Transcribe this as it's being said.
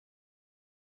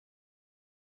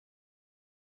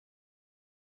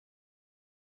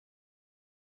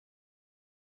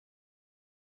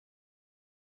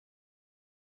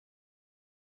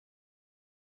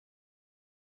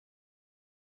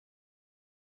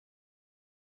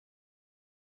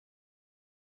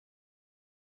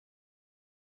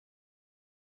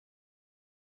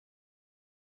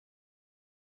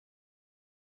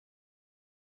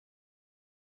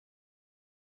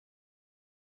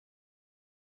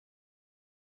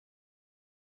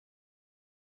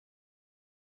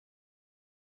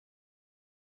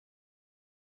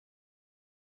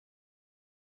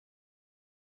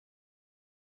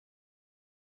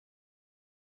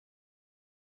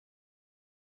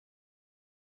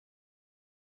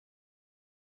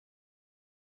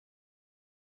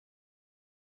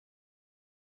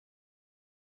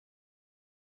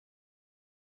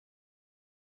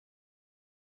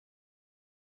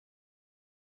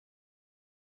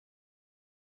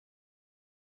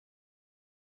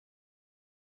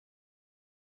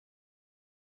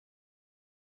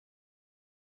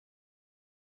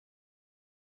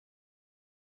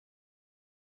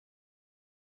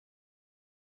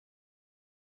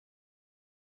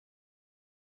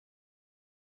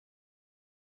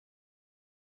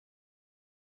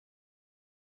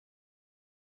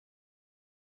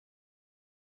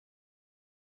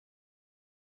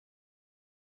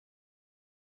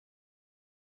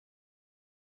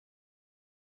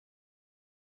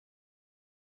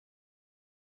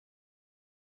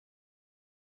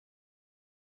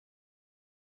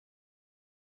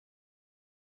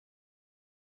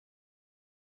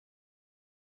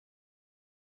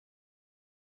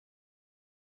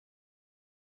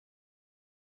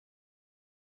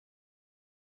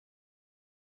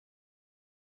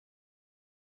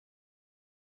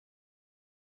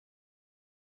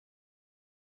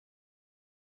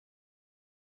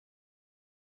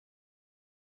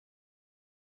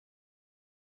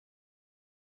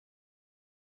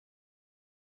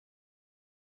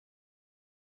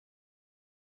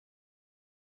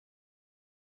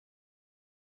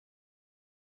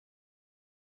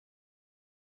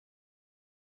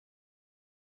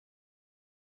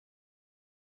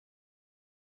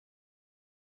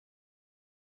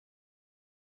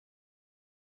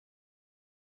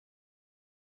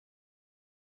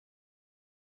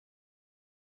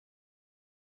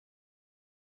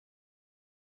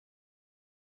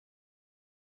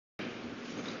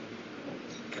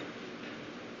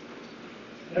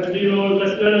Deputy Lord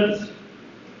Lieutenants,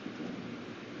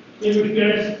 distinguished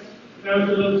guests,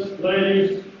 councillors,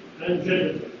 ladies and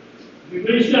gentlemen. If you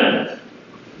please stand.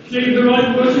 Receive the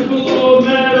right worshipful Lord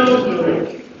Mayor of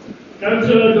Norwich,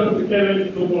 Councillor Dr.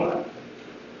 Kevin Maguire.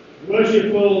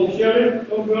 Worshipful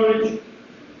Sheriff of Norwich,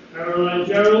 Caroline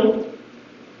Gerald,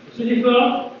 the City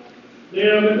Clerk,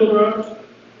 Leo Middlebrooks,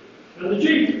 and the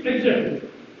Chief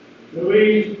Executive,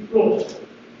 Louise Rawson.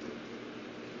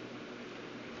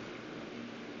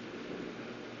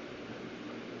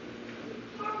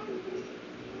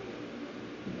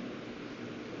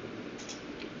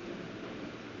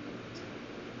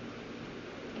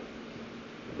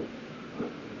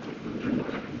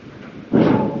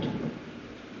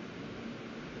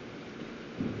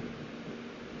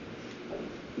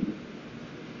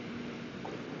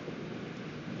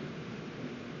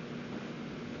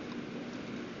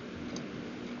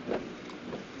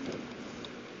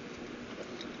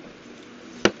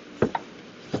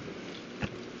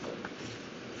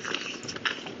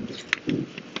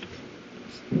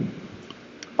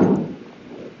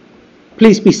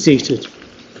 Please be seated.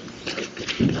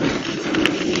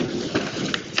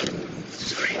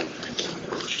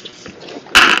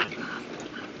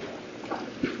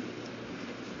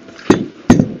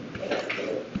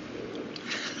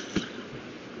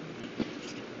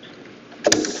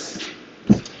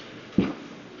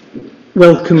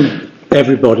 Welcome,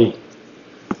 everybody.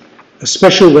 A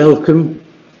special welcome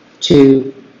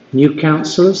to new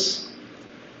councillors,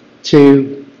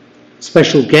 to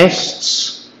special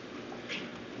guests,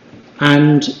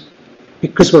 and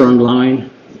because we're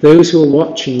online, those who are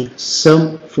watching,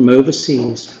 some from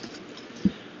overseas.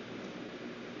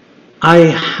 I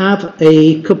have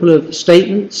a couple of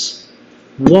statements.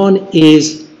 One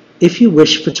is, if you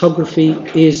wish, photography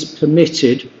is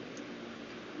permitted.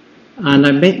 And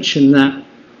I mention that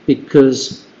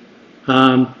because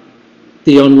the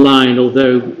online,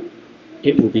 although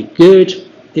it will be good,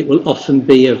 it will often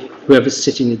be of whoever's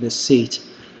sitting in the seat.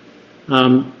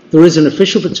 There is an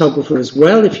official photographer as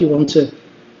well if you want to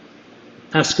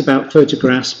ask about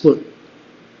photographs, but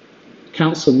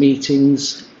council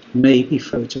meetings may be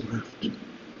photographed.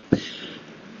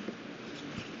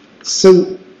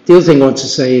 So the other thing I want to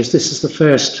say is this is the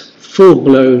first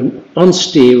full-blown, on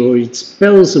steroids,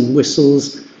 bells and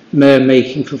whistles mayor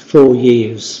making for 4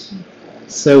 years.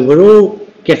 So we're all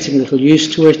getting a little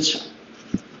used to it,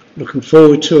 looking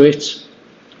forward to it.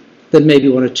 There may be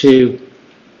one or two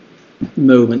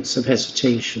moments of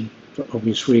hesitation for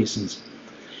obvious reasons.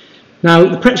 Now,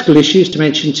 the practical issues to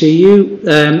mention to you,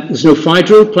 there's no fire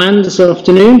drill planned this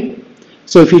afternoon,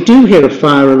 so if you do hear a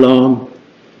fire alarm,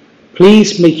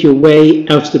 please make your way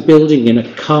out of the building in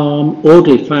a calm,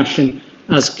 orderly fashion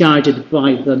as guided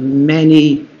by the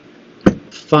many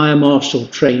fire marshal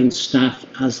trained staff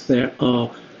as there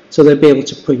are, so they'll be able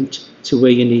to point to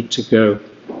where you need to go.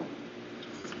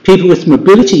 People with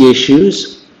mobility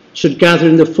issues should gather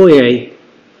in the foyer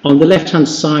on the left-hand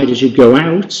side as you go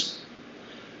out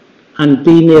and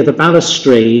be near the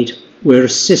balustrade where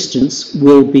assistance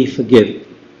will be forgiven.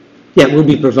 Yeah, will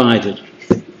be provided.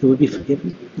 It will be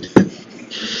forgiven.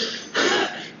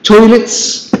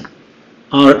 Toilets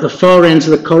are at the far ends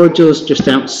of the corridors just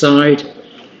outside.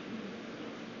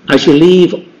 As you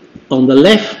leave, on the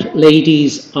left,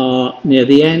 ladies are near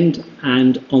the end,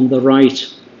 and on the right,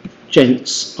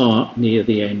 gents are near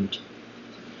the end.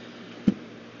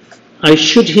 I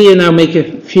should here now make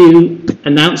a few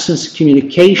announcements and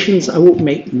communications. I won't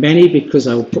make many because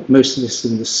I will put most of this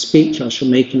in the speech I shall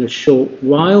make in a short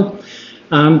while.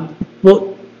 But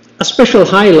a special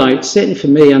highlight, certainly for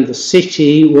me and the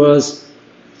city, was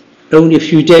only a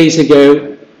few days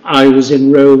ago I was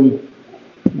in Rome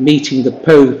meeting the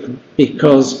Pope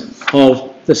because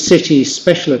of the city's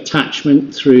special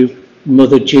attachment through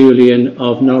Mother Julian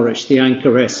of Norwich, the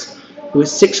anchoress. It was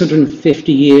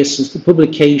 650 years since the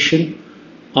publication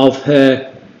of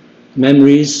her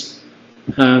memories,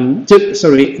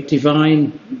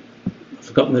 divine, I've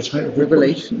forgotten the title.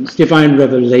 Revelations. Divine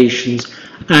Revelations.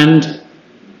 And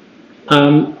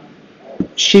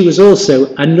she was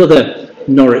also another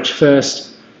Norwich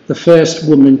first, the first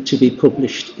woman to be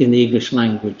published in the English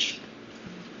language.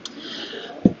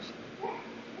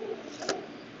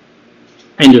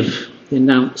 End of the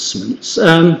announcements.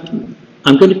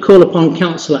 I'm going to call upon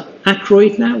Councillor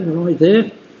Ackroyd now, right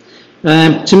there,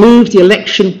 to move the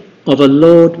election of a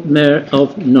Lord Mayor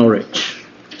of Norwich.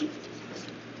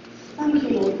 Thank you,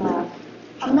 Lord Mayor.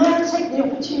 And may I take the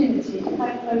opportunity to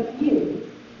thank both you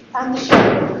and the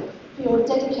Sheriff for your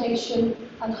dedication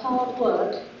and hard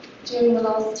work during the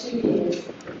last 2 years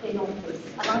in office.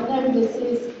 And I know this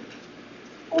is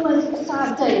Almost a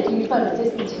sad day for you both,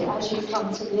 isn't it, as you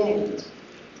come to the end?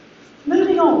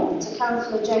 Moving on to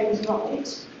Councillor James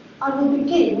Wright, I will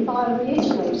begin by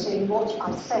reiterating what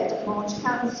I said at March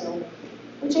Council,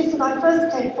 which is that I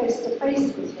first came face to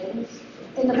face with him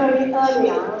in the very early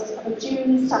hours of a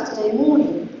June Saturday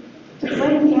morning,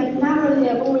 when he had narrowly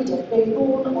avoided being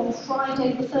born on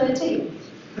Friday the 13th.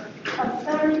 A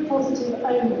very positive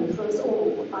omen for us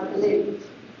all, I believe.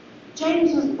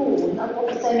 James was born at what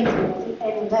was then called the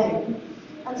N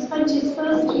and spent his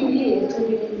first few years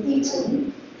living in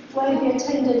Eton, where he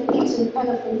attended Eton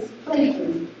Elephants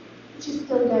Playgroup, which is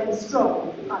still going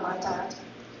strong, I might add.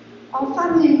 Our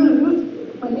family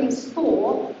move, when he was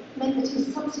 4, meant that he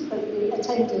subsequently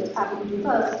attended Avenue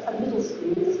First and Middle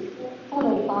Schools,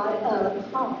 followed by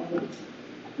High.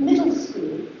 Middle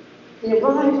School, the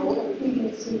arrival of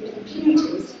BBC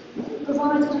computers,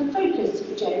 provided a focus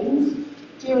for James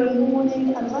during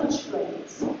morning and lunch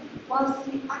breaks, whilst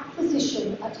the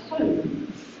acquisition at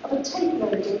home of a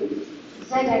tape-loading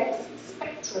ZX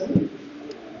Spectrum,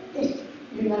 if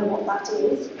you know what that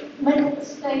is, meant that the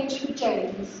stage for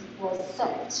James was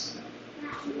set.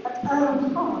 At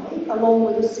Earlham High, along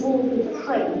with a small group of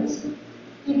friends,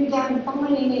 he began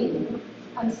buying in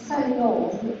and selling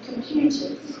on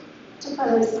computers to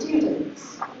fellow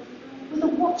students, with a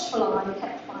watchful eye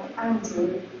kept by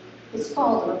Andrew, his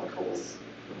father, of course.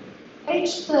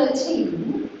 Aged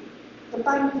 13, the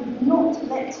bank would not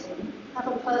let him have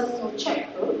a personal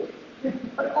chequebook,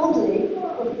 but oddly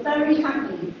were very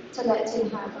happy to let him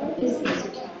have a business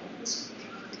account.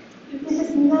 This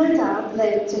is no doubt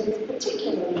led to his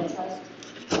particular interest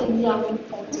in young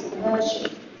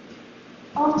entrepreneurship.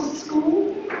 After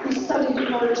school, he studied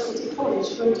at Norwich City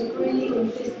College for a degree in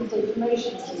Business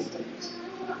Information Systems.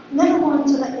 Never one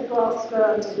to let the grass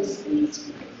grow under his feet,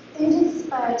 in his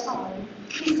spare time,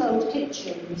 he sold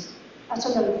kitchens at a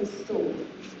local store.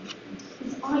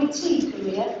 His IT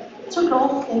career took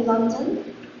off in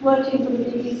London, working for the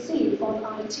BBC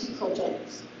on IT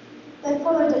projects. There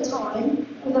followed a time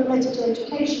with a medical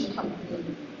education company,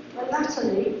 where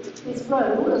latterly his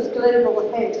role as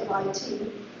global head of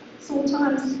IT saw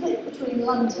time split between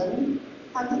London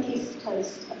and the east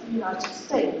coast of the United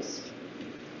States.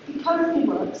 He currently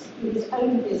works in his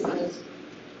own business,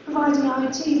 providing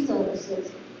IT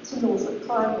services to Norfolk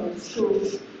primary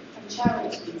schools and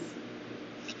charities.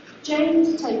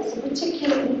 James takes a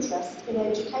particular interest in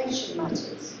education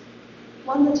matters,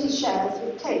 one that he shares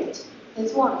with Kate,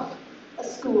 his wife, a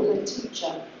school head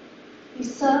teacher. He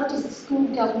served as a school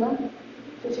governor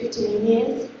for 15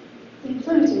 years,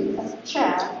 including as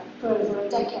chair for over a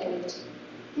decade.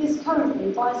 He is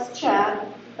currently vice chair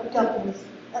of governors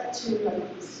at 2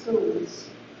 local schools.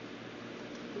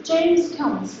 James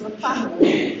comes from a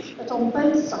family that on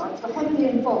both sides were heavily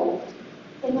involved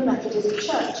in the Methodist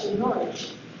Church in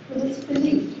Norwich, with its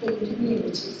belief in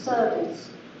community service.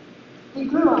 He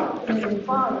grew up in an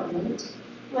environment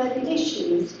where the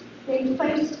issues being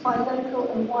faced by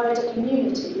local and wider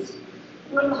communities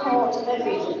were at the heart of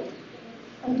everything,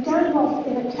 and going off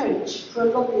in a coach for a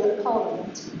lobby at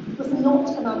Parliament was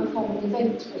not an uncommon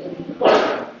event for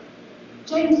him.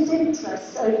 James's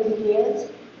interests over the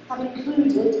years have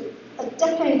included a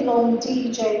decade-long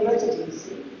DJ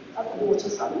residency at the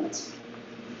waterfront,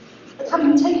 but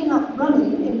having taken up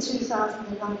running in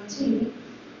 2019,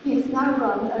 he has now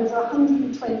run over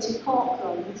 120 park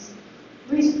runs,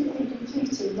 recently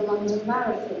completing the London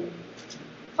Marathon,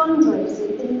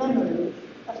 fundraising in memory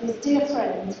of his dear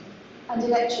friend and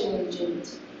election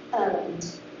agent,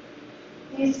 Erland.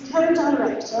 He is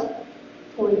co-director,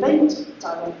 or event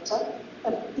director,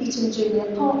 of Eton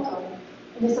Junior Park Run,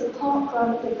 and is a Park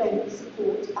Run event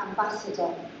support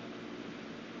ambassador.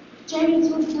 James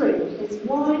will bring his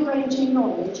wide-ranging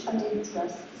knowledge and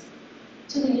interests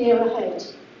to the year ahead.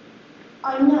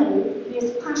 I know he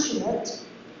is passionate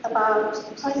about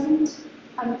the present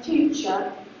and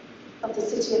future of the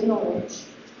City of Norwich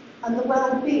and the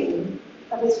well-being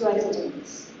of its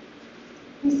residents.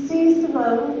 He sees the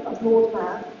role of Lord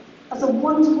Mayor as a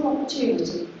wonderful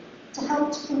opportunity to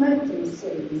help to promote these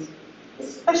things,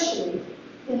 especially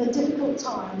in the difficult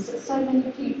times that so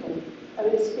many people are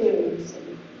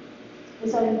experiencing.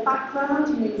 His own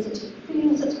background means that he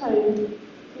feels at home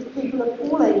with people of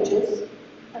all ages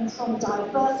and from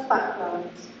diverse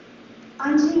backgrounds,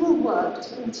 and he will work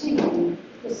to continue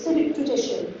the civic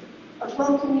tradition of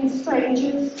welcoming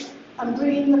strangers and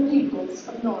bringing the peoples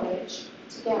of Norwich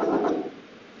together.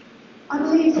 I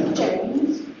believe that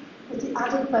James, with the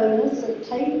added bonus of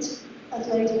Kate as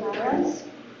Lady Mayoress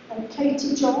and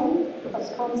Katie John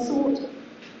as consort,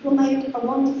 will make a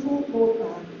wonderful Lord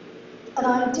Mayor, and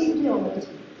I am deeply honoured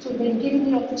to have been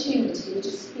given the opportunity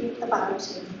to speak about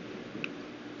him.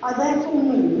 I therefore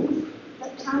move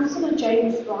that Councillor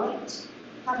James Wright,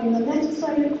 having the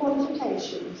necessary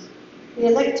qualifications, be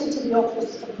elected to the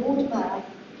office of Lord Mayor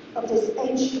of this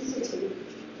ancient city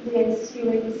for the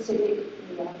ensuing civic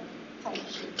year. Thank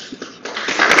you.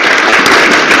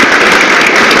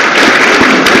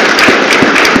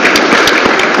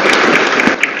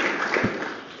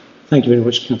 Thank you very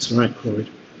much, Councillor Ackroyd.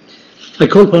 I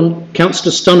call upon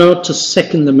Councillor Stannard to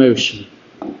second the motion.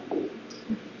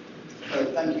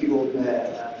 Thank you, Lord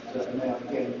Mayor, and may I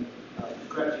again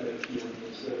congratulate you on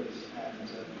your service and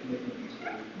commitment to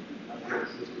work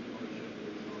city of Norwich over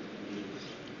the last few years.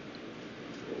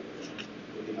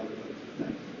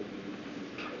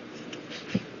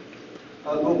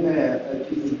 Lord Mayor, it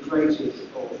gives me the greatest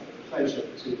of pleasure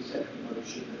to second the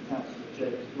motion that Councillor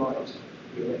James Wright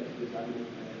be elected as our Lord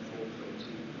Mayor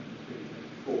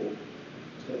for 2023-24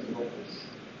 term of office.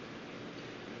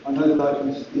 I know that I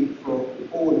can speak for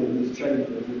all in this chamber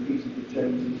in repeating that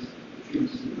James is a truly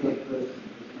superb person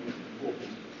with most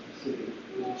important civic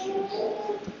positions.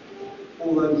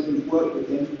 All those who've worked with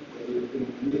him, whether it be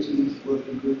on committees,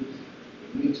 working groups,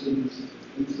 meetings,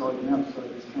 inside and outside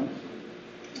this council,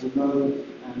 will know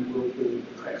and will be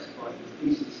impressed by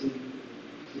his decency,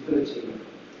 stability,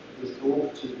 his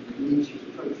cooperative and collegiate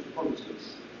approach to politics,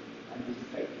 and his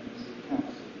effectiveness as a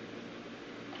council.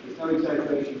 There's no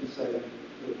exaggeration to say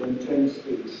that when James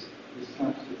speaks, his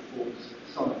council falls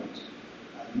silent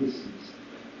and listens,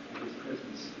 and his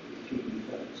presence is keenly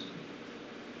felt.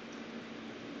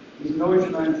 He's a Norwich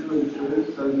man through and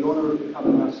through, so the honour of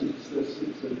becoming our city's first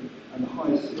citizen and the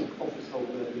highest civic office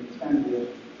holder in Candia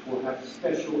will have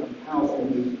special and powerful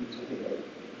meaning to him.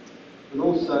 But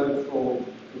also for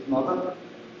his mother,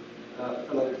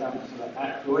 fellow councillor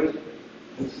Ackroyd,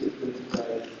 who sits here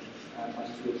today and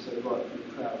must feel so rightly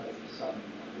proud of his son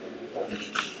and what he's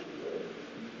done.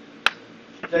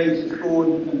 James was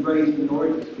born and raised in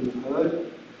Norwich, as we've heard,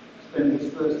 spending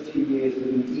his first few years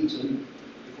living in Eton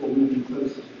before moving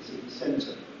closer to the city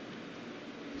centre.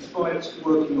 Despite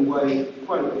working away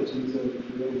quite a bit in his early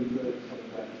career, we heard some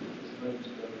of that just a moment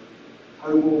ago,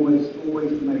 home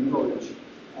always remained Norwich,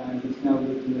 and he's now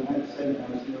lived in the same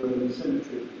house near Earlham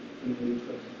Cemetery for nearly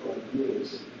 25 years.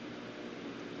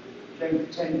 James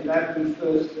attended Abbey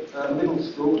First Middle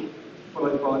School,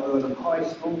 followed by Earlham High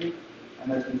School,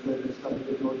 and as we've heard, he studied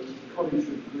at Norwich College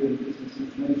for a degree in Business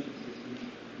Information Systems,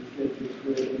 which led to a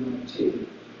career in IT,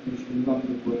 initially in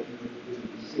London working with the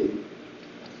BBC.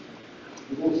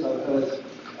 We've also heard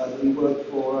that he worked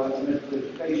for a medical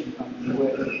education company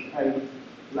where he became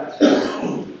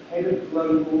latterly head of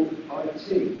global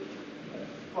IT.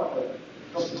 Quite a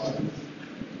job title.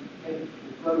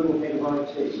 Global head of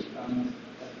IT.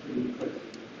 That's pretty impressive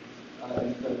in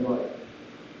its own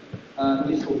right.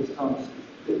 This all his time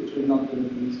split between London and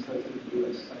the East Coast of the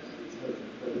US, as we've heard,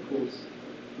 but of course,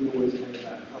 we always take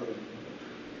that home.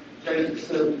 James has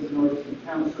served as an Norwich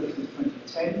councillor since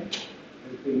 2010.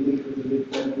 Has been leader of the Live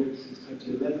One Group since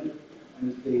 2011 and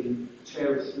has been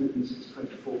chair of scrutiny since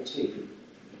 2014.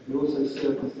 He also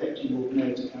served as deputy Lord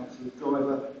Mayor to Councillors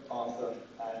Driver, Arthur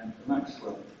and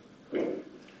Maxwell.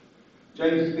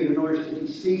 James has been a Norwich City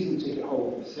season ticket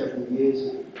holder for several years,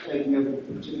 taking over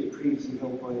the ticket previously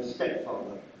held by his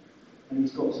stepfather. And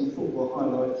he's got some football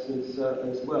highlights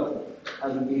as well,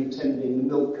 having been attending the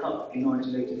Milk Cup in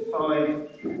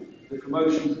 1985, the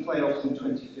promotions playoffs in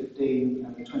 2015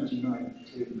 and the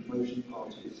 2019 promotion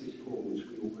party at City Hall, which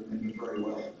we all remember very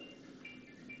well.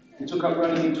 He took up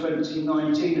running in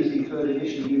 2019, as you've heard,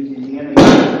 initially using the NHS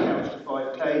couch to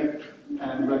 5k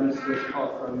and ran his first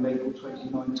park run in April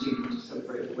 2019 to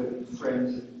celebrate the wedding with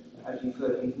friends. And as you've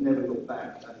heard, he's never looked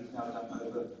back, and he's now done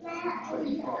over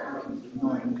 20 park runs in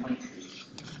 9 countries.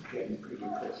 Again, pretty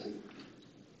impressive.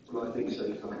 Well, I think so,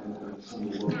 because I've never done some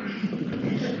of the world.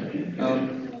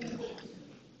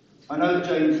 I know that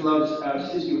James loves our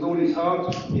city with all his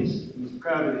heart. He's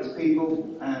proud of its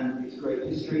people and its great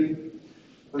history,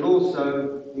 but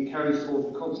also he carries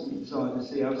forth a constant desire to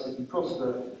see our city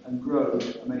prosper and grow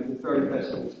and make the very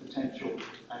best of its potential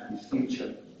and its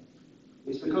future.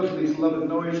 It's because of his love of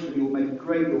Norwich that he will make a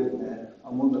great Lord Mayor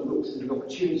and one that looks at the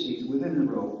opportunities within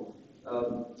the role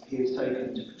he has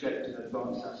taken to project and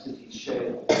advance our city's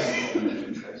shared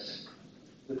interests.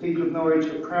 The people of Norwich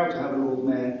are proud to have a Lord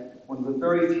Mayor, one of the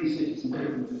very few cities in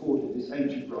Britain afforded this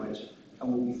ancient right,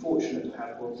 and will be fortunate to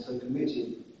have one so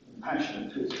committed and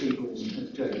passionate to its people as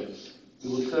James. He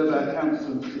will serve our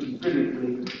council and city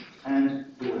brilliantly, and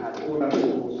he will have all our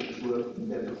support for his work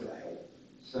and endeavours ahead.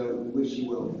 So we wish you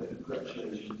well, and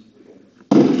congratulations again.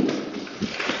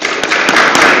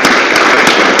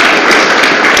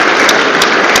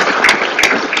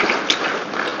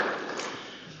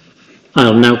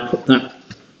 I'll now put that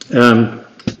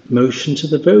motion to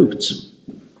the vote.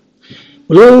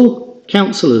 Will all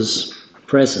councillors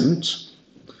present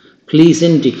please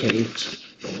indicate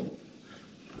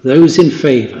those in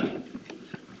favour?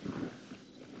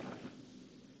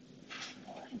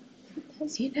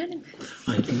 That's unanimous.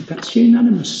 I think that's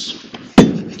unanimous.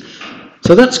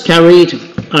 So that's carried.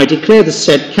 I declare the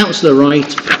said Councillor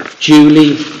Wright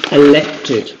duly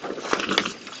elected.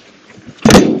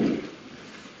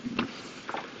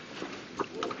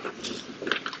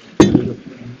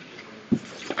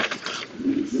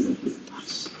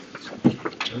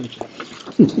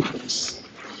 Yes.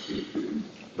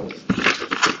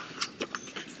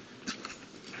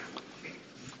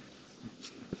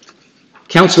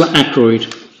 Councillor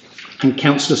Ackroyd and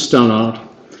Councillor Stannard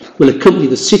will accompany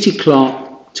the City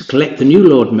Clerk to collect the new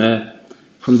Lord Mayor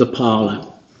from the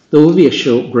parlour. There will be a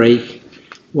short break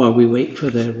while we wait for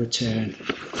their return.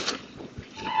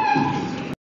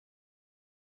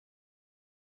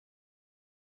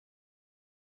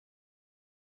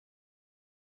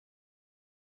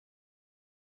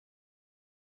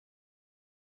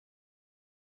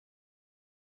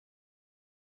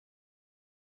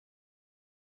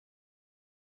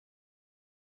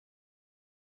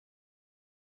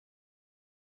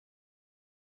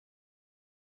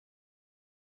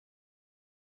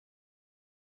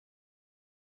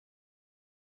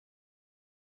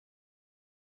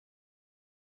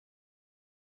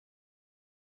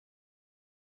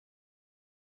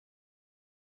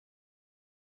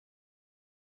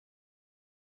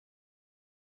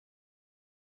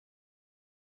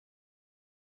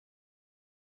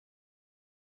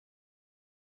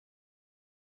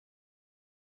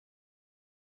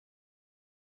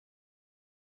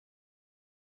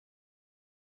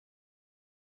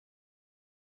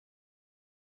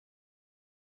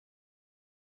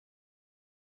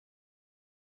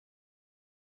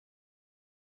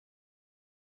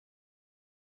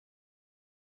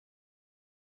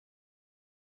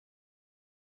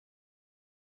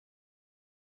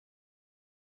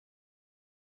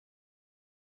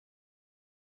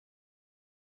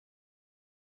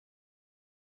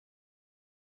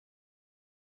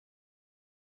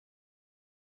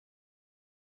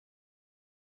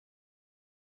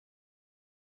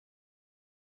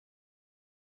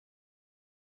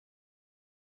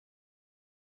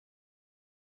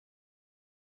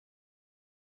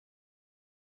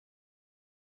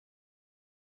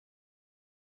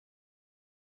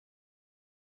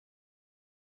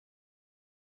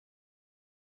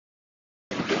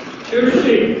 To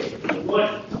receive,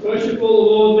 right, worshipful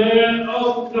Lord Mayor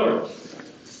of Norwich,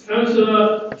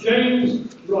 Councillor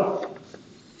James Wright.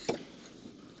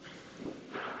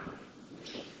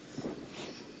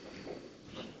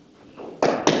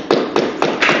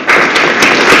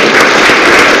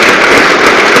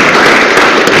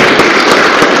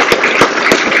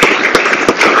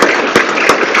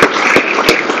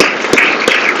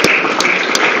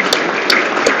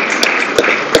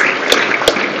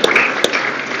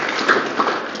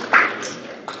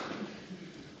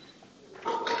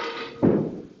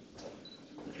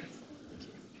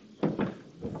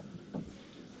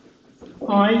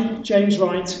 I, James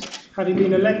Wright, having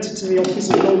been elected to the office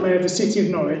of Lord Mayor of the City of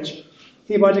Norwich,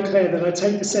 hereby declare that I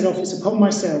take the said office upon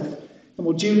myself and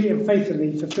will duly and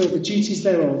faithfully fulfil the duties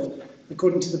thereof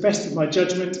according to the best of my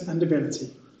judgment and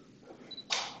ability.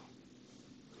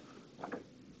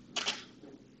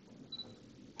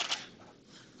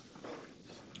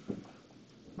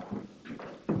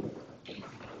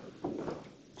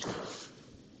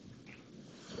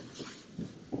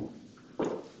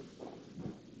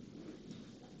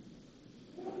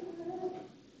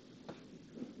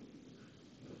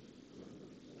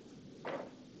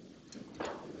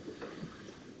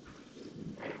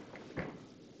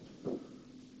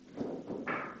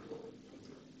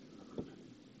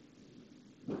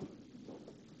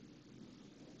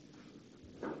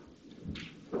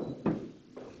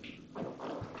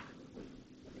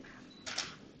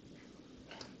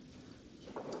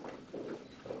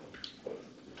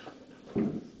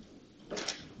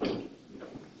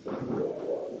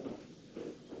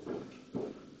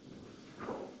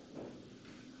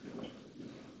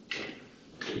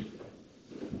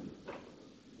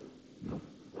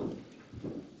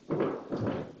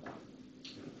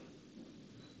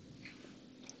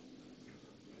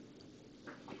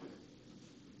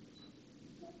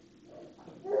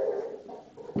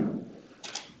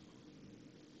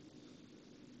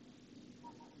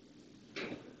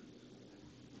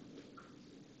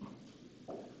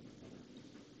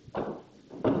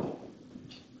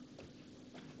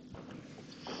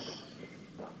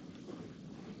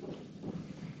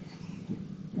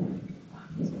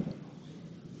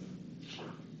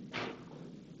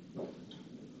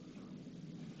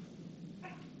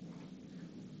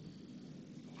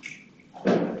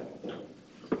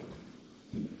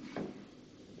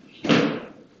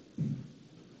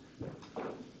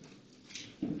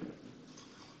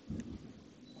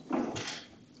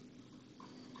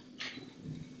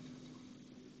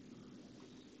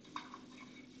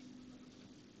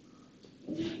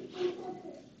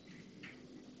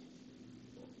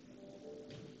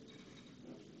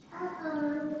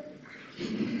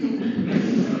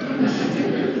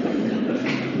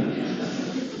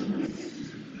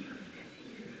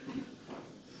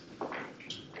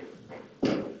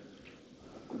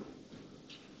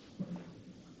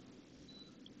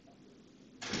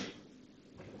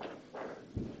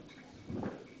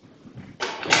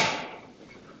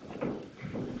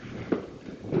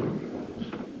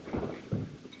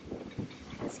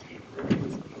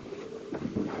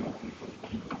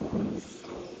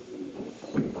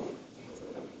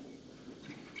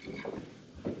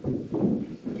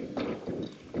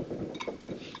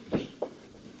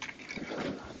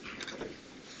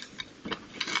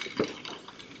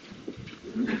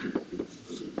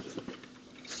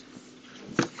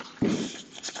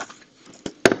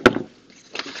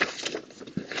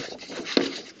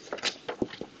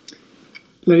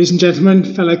 Ladies and gentlemen,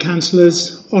 fellow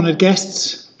councillors, honoured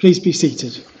guests, please be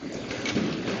seated.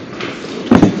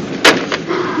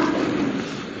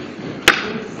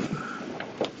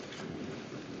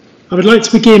 I would like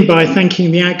to begin by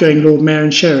thanking the outgoing Lord Mayor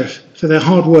and Sheriff for their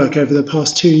hard work over the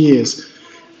past 2 years,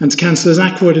 and to Councillors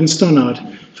Ackroyd and Stannard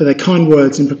for their kind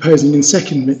words in proposing and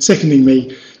seconding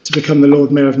me to become the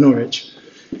Lord Mayor of Norwich,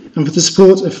 and for the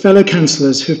support of fellow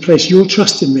councillors who have placed your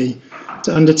trust in me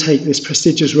to undertake this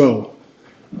prestigious role.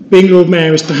 Being Lord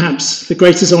Mayor is perhaps the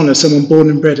greatest honour someone born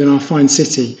and bred in our fine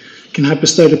city can have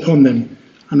bestowed upon them,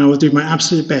 and I will do my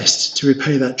absolute best to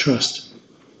repay that trust.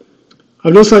 I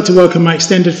would also like to welcome my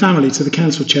extended family to the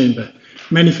council chamber,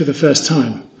 many for the first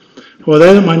time.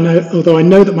 Although I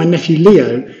know that my nephew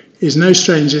Leo is no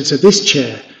stranger to this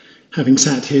chair, having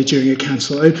sat here during a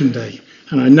council open day,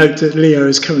 and I note that Leo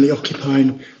is currently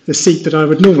occupying the seat that I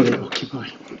would normally occupy.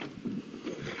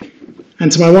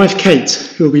 And to my wife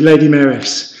Kate, who will be Lady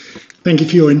Mayoress, thank you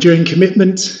for your enduring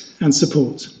commitment and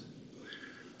support.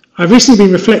 I've recently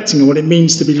been reflecting on what it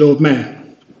means to be Lord Mayor.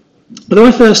 Although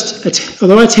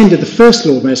I attended the first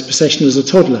Lord Mayor's procession as a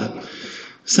toddler,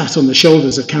 sat on the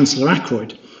shoulders of Councillor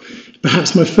Ackroyd,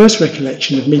 perhaps my first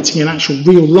recollection of meeting an actual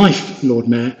real-life Lord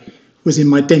Mayor was in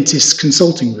my dentist's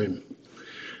consulting room.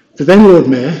 The then Lord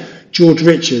Mayor, George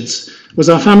Richards, was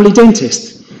our family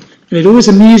dentist, and it always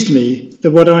amused me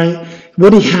that what I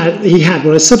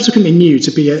subsequently knew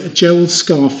to be a Gerald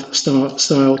Scarfe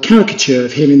style caricature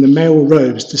of him in the mayoral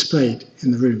robes displayed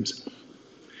in the rooms.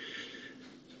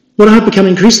 What I have become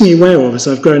increasingly aware of as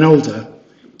I've grown older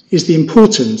is the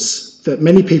importance that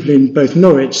many people in both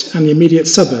Norwich and the immediate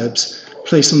suburbs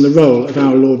place on the role of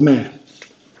our Lord Mayor.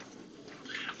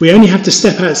 We only have to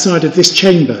step outside of this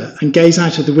chamber and gaze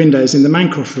out of the windows in the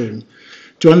Mancroft room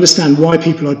to understand why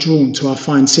people are drawn to our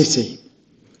fine city.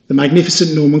 The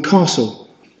magnificent Norman Castle,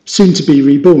 soon to be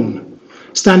reborn,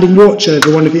 standing watch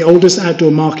over one of the oldest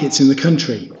outdoor markets in the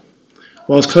country,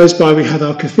 whilst close by we have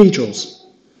our cathedrals,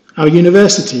 our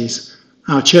universities,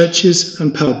 our churches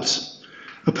and pubs,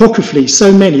 apocryphally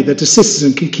so many that a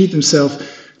citizen can keep themselves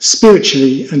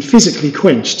spiritually and physically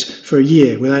quenched for a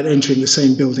year without entering the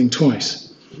same building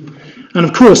twice. And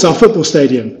of course our football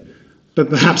stadium, but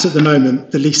perhaps at the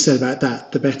moment the least said about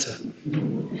that the better.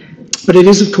 But it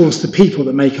is of course the people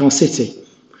that make our city.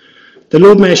 The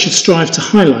Lord Mayor should strive to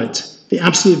highlight the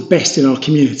absolute best in our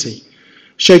community,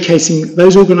 showcasing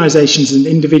those organisations and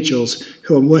individuals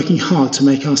who are working hard to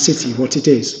make our city what it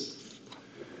is.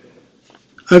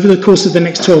 Over the course of the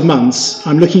next 12 months,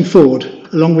 I'm looking forward,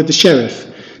 along with the Sheriff,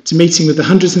 to meeting with the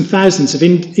hundreds and thousands of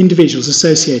individuals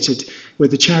associated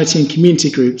with the charity and community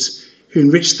groups who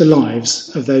enrich the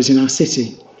lives of those in our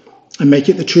city and make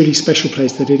it the truly special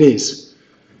place that it is.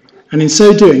 And in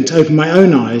so doing, to open my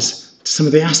own eyes to some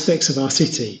of the aspects of our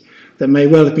city that may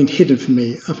well have been hidden from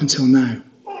me up until now.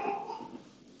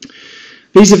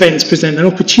 These events present an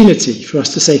opportunity for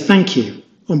us to say thank you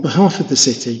on behalf of the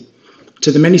city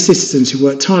to the many citizens who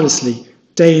work tirelessly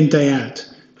day in, day out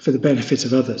for the benefit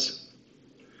of others.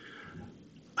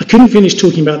 I couldn't finish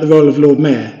talking about the role of Lord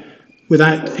Mayor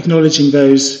without acknowledging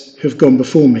those who have gone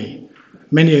before me,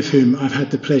 many of whom I've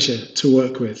had the pleasure to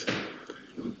work with.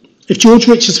 If George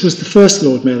Richards was the first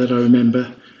Lord Mayor that I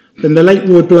remember, then the late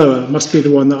Roy Blower must be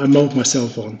the one that I mould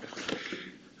myself on.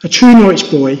 A true Norwich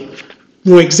boy,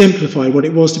 Roy exemplified what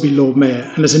it was to be Lord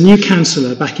Mayor, and as a new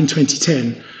councillor back in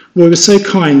 2010, Roy was so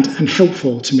kind and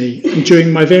helpful to me, and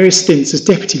during my various stints as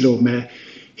Deputy Lord Mayor,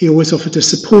 he always offered a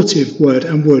supportive word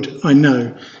and would, I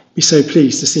know, be so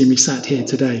pleased to see me sat here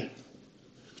today.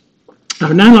 I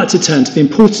would now like to turn to the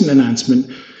important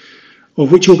announcement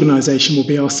of which organisation will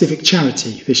be our civic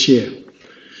charity this year.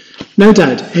 No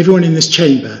doubt everyone in this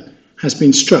chamber has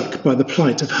been struck by the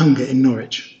plight of hunger in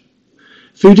Norwich.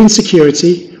 Food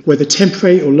insecurity, whether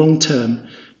temporary or long-term,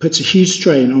 puts a huge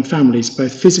strain on families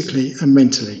both physically and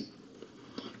mentally.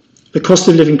 The cost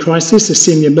of living crisis has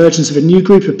seen the emergence of a new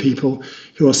group of people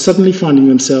who are suddenly finding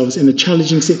themselves in a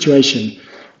challenging situation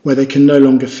where they can no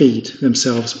longer feed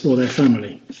themselves or their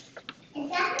family.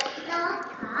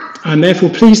 I am therefore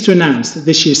pleased to announce that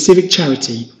this year's civic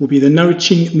charity will be the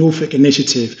Nourishing Norfolk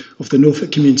initiative of the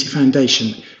Norfolk Community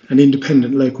Foundation, an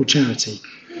independent local charity.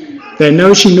 Their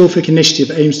Nourishing Norfolk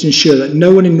initiative aims to ensure that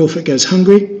no one in Norfolk goes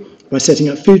hungry by setting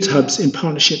up food hubs in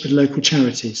partnership with local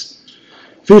charities.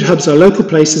 Food hubs are local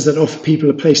places that offer people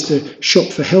a place to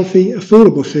shop for healthy,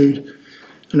 affordable food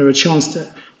and are a chance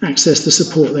to access the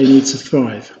support they need to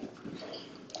thrive.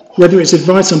 Whether it's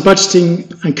advice on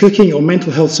budgeting and cooking or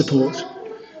mental health support,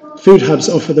 food hubs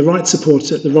offer the right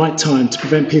support at the right time to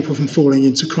prevent people from falling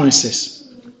into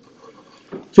crisis.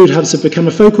 Food hubs have become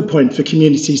a focal point for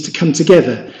communities to come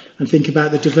together and think about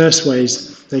the diverse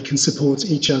ways they can support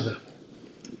each other.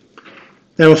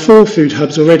 There are 4 food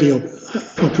hubs already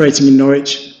operating in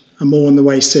Norwich and more on the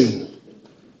way soon.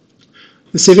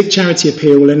 The civic charity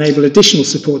appeal will enable additional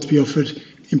support to be offered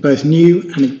in both new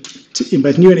and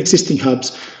existing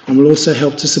hubs, and will also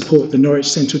help to support the Norwich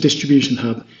Central Distribution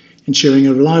Hub, ensuring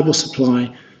a reliable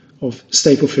supply of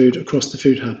staple food across the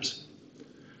food hubs.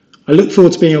 I look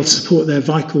forward to being able to support their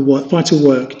vital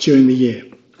work during the year.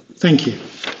 Thank you.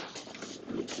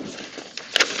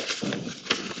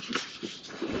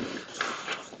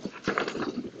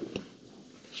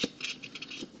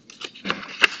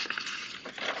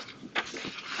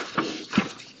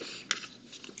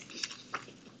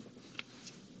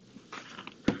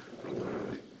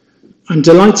 I'm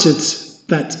delighted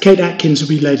that Kate Atkins will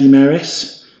be Lady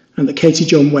Mayoress and that Katie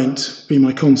John Went will be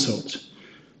my consort.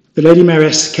 The Lady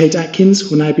Mayoress, Kate Atkins,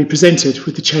 will now be presented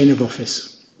with the chain of office.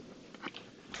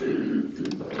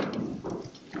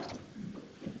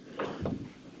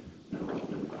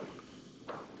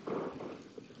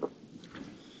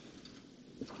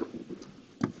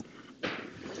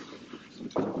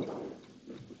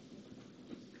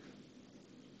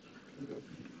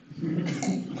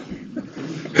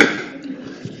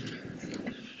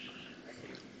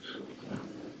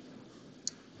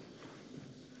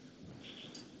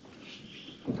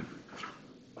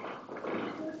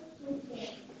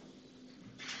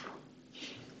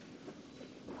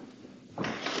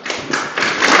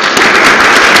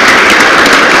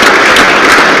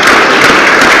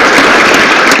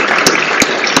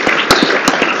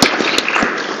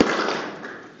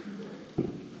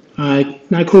 I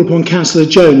now call upon Councillor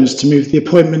Jones to move the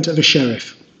appointment of a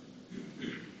sheriff.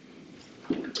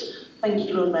 Thank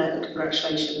you, Lord Mayor, and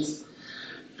congratulations.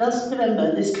 Last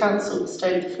November, this council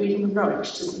bestowed the Freedom of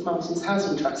Norwich to St Martin's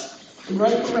Housing Trust in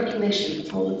rightful recognition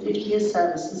of more than 50 years'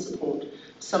 service and support to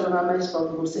some of our most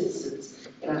vulnerable citizens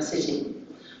in our city.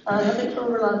 I have it from a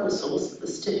reliable source that the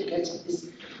certificate is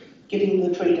giving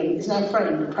the freedom is now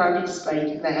framed and proudly displayed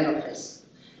in their head office.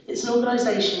 It's an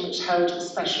organisation which held a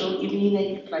special, even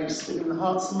unique place within the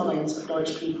hearts and minds of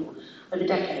Norwich people over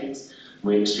decades.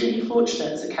 We're extremely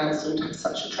fortunate as a council to have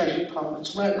such a treasured partner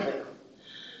to work with.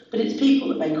 But it's people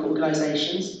that make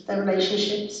organisations, their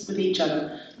relationships with each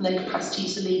other and their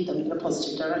capacity to lead them in a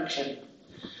positive direction.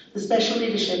 The special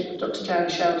leadership of Dr. Jan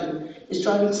Sheldon is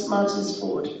driving St Martin's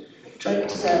forward. Drake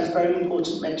deserves very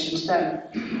important mention today.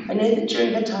 I know that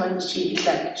during her time as Chief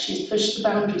Exec, she has pushed the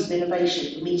boundaries of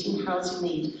innovation for meeting housing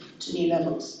need to new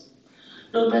levels.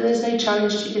 Lord Mayor, there's no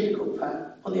challenge too difficult for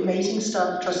her, or the amazing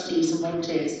staff, trustees and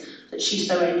volunteers that she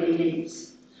so ably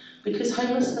leads. Because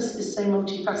homelessness is so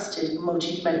multifaceted and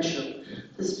multidimensional,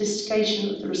 the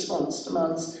sophistication of the response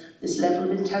demands this level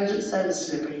of intelligent service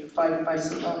delivery provided by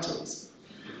St Martin's.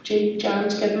 Jan,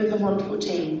 together with her wonderful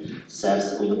team,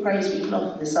 deserves all the praise we can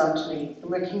offer this afternoon in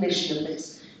recognition of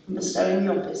this and bestowing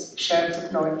the office of Sheriff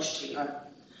of Norwich to her.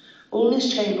 All in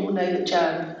this chamber will know that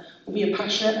Jan will be a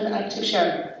passionate and active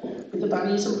sheriff with the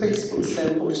values and principles so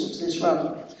important to this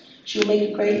role. She will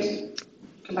make a great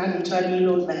companion to our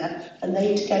new Lord Mayor, and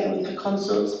they, together with her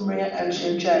consorts Maria,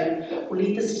 Angela and Joe, will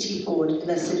lead the city forward in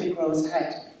their civic roles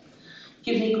ahead.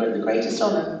 Give me the greatest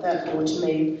honour, therefore, to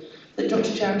me, that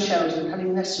Dr. Jan Sheldon, having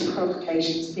the necessary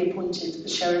qualifications, be appointed the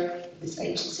Sheriff of this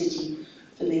ancient city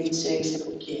for the ensuing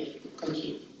civil year. Thank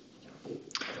you.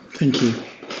 Thank you.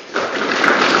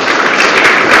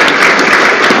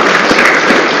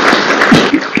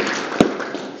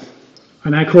 I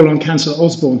now call on Councillor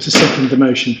Osborne to second the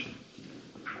motion.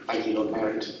 Thank you, Lord Mayor,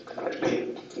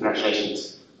 and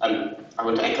congratulations. I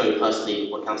want to echo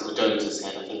personally what Councillor Jones has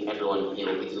said. I think everyone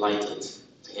here will be delighted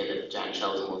to hear that Jan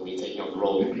Sheldon will be taking on the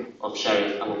role of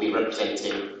Sheriff and will be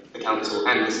representing the Council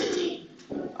and the City.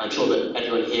 I'm sure that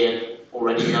everyone here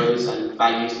already knows and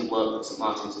values the work that St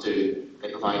Martin's do. They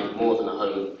provide more than a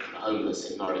home for the homeless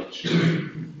in Norwich.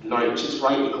 Norwich is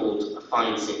rightly called a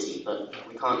fine city, but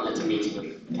we can't let a meeting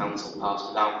of Council pass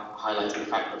without highlighting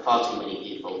the fact that far too many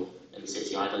people in the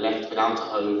city are either left without a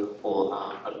home or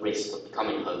are at risk of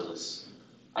becoming homeless.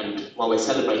 And while we're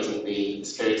celebrating the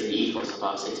spirit and the ethos of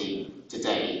our city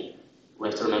today, we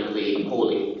have to remember the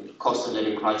appalling cost of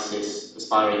living crisis, the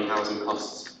spiralling housing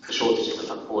costs, the shortages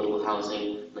of affordable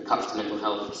housing, and the cuts to mental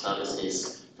health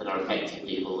services that are affecting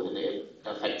people and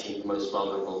affecting the most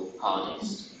vulnerable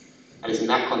hardest. And it's in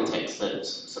that context that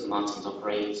St Martin's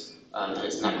operates, and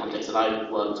it's in that context that I've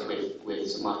worked with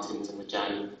St Martin's and with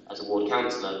Jan as a ward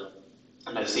councillor,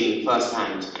 and I've seen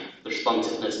firsthand the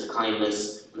responsiveness, the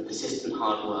kindness, and the persistent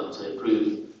hard work to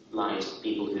improve lives of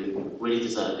people who really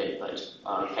deserve it but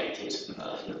are affected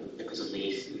because of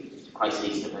the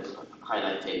crises that I've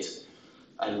highlighted.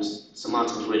 And St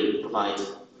Martin's really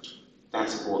provides that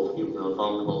support for people who are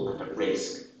vulnerable and at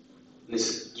risk. And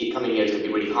this coming year is going to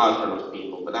be really hard for a lot of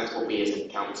people, but that's what we as a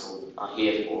council are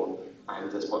here for,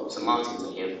 and that's what St Martin's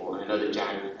are here for. And I know that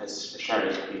Jan, as the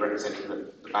sheriff, will be representing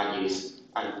the values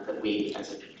and that we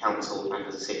as a council and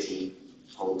as a city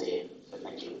hold dear. So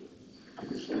thank you.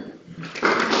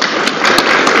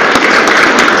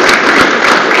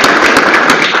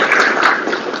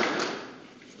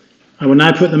 I will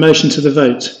now put the motion to the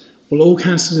vote. Will all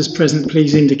councillors present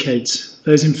please indicate?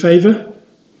 Those in favour?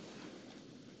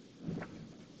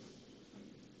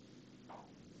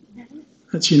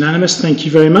 That's unanimous. Thank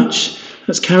you very much.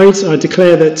 That's carried. I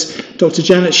declare that Dr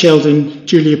Janet Sheldon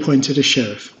duly appointed as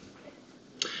sheriff.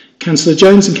 Councillor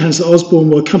Jones and Councillor Osborne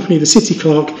will accompany the city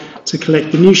clerk to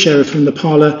collect the new sheriff from the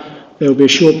parlour. There will be a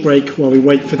short break while we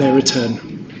wait for their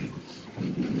return.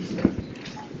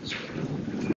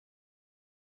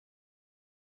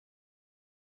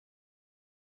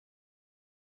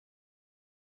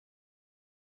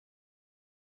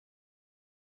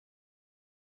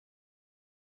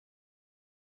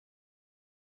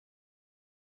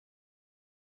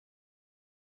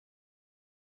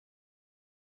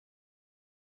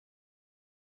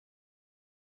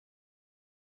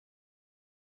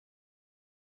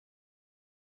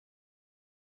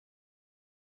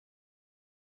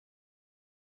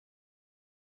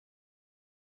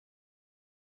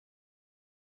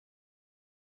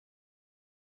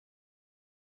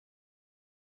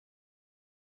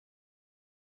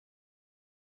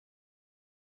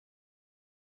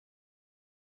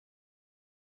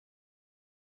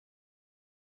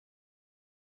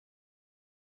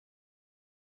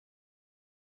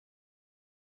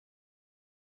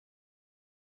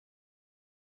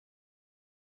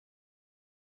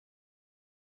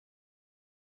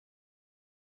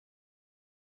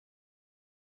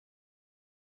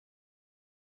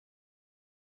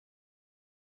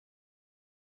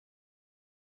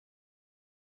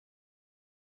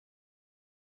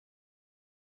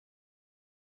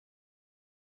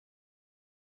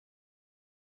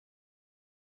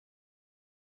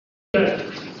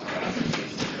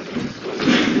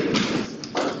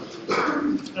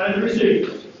 And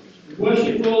received.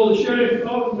 Worship for the Sheriff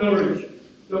of Norwich,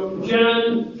 Dr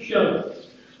Jan Sheldon.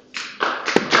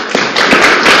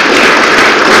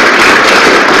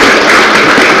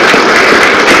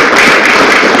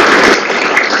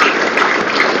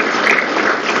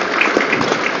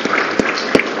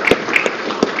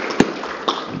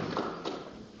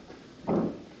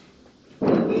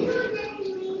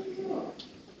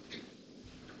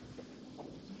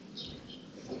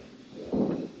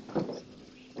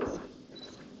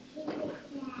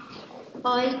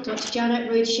 I, Dr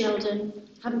Janet Ruth Sheldon,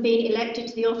 having been elected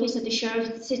to the office of the Sheriff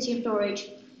of the City of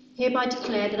Norwich, hereby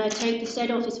declare that I take the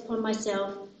said office upon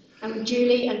myself and will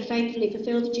duly and faithfully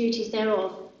fulfil the duties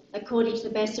thereof, according to the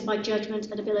best of my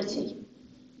judgment and ability.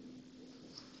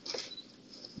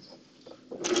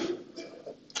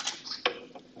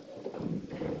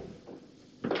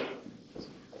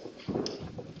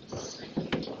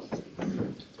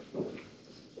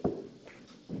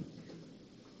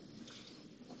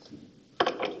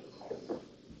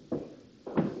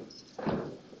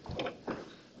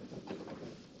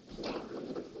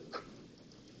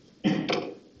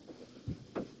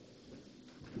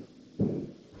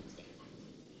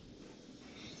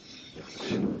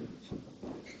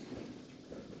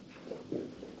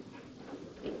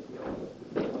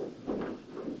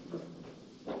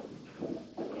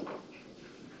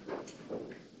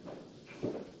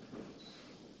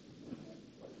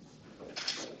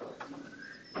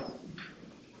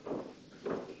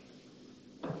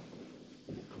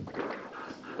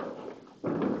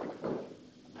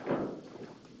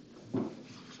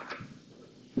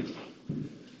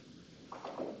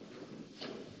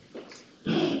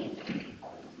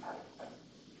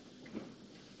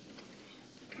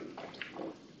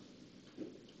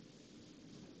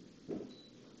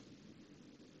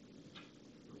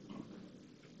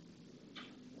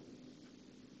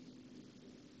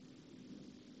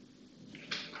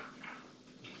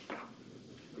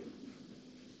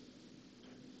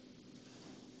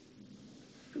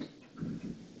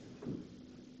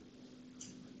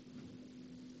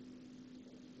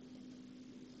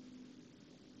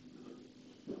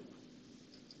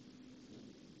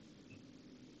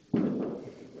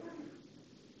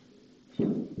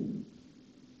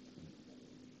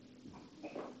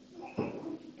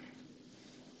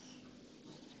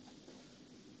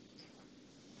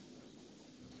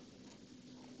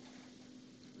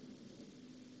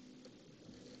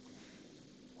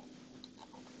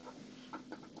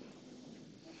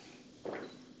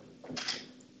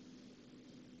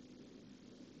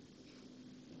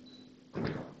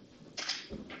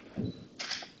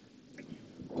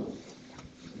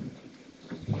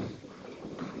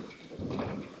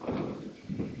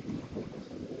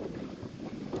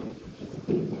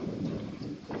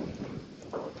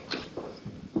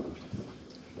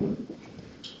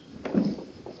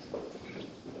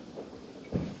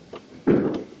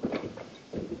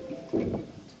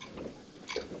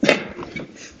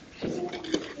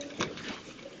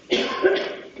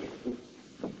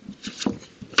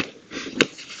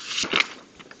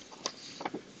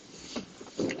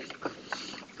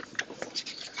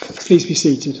 Please be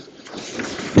seated.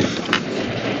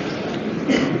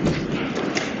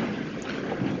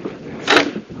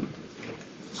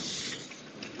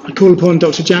 I call upon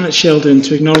Dr. Janet Sheldon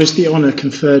to acknowledge the honour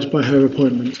conferred by her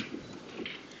appointment.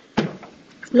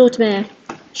 Lord Mayor,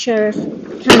 Sheriff,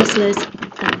 Councillors,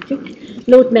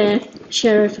 Lord Mayor,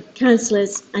 Sheriff,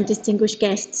 Councillors and distinguished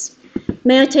guests,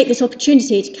 may I take this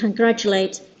opportunity to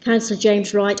congratulate Councillor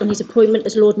James Wright on his appointment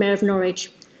as Lord Mayor of Norwich.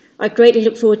 I greatly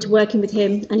look forward to working with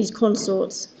him and his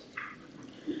consorts.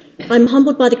 I'm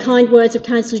humbled by the kind words of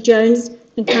Councillor Jones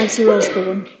and Councillor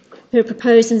Osborne, who have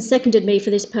proposed and seconded me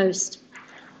for this post.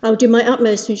 I will do my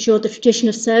utmost to ensure the tradition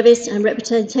of service and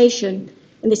representation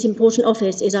in this important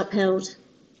office is upheld.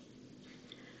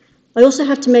 I also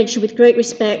have to mention with great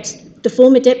respect the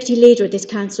former Deputy Leader of this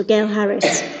Council, Gail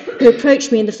Harris, who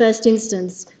approached me in the first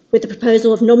instance with the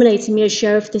proposal of nominating me as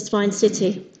Sheriff of this fine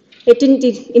city. It didn't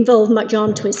involve much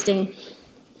arm twisting.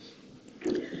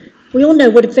 We all know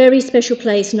what a very special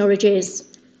place Norwich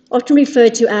is, often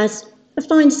referred to as a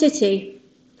fine city.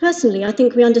 Personally, I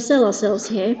think we undersell ourselves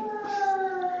here.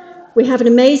 We have an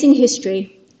amazing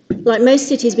history. Like most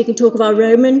cities, we can talk of our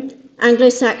Roman,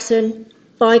 Anglo-Saxon,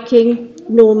 Viking,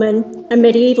 Norman and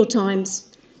medieval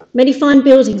times. Many fine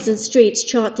buildings and streets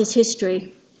chart this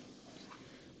history.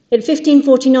 In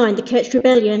 1549, the Ketch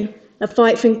Rebellion, a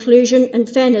fight for inclusion and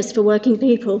fairness for working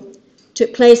people,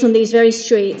 took place on these very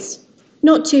streets,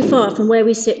 not too far from where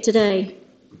we sit today.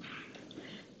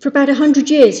 For about 100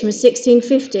 years, from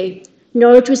 1650,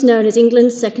 Norwich was known as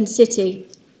England's second city.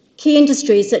 Key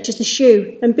industries such as the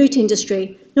shoe and boot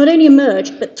industry not only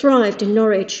emerged but thrived in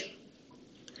Norwich.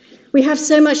 We have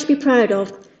so much to be proud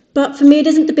of, but for me it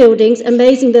isn't the buildings,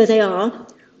 amazing though they are,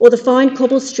 or the fine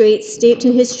cobbled streets steeped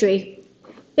in history.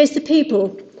 It's the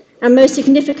people, and most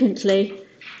significantly,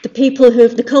 the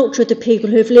culture of the people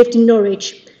who have lived in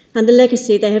Norwich and the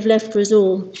legacy they have left for us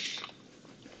all.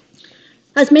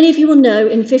 As many of you will know,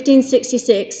 in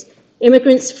 1566,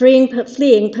 immigrants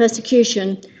fleeing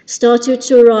persecution started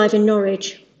to arrive in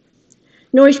Norwich.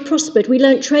 Norwich prospered. We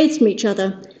learnt trades from each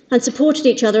other and supported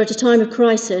each other at a time of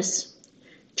crisis.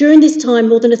 During this time,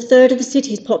 more than a third of the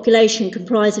city's population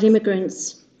comprised of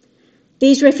immigrants.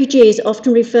 These refugees,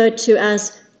 often referred to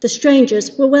as the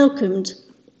strangers, were welcomed.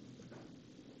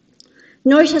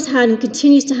 Norwich has had and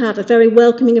continues to have a very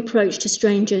welcoming approach to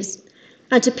strangers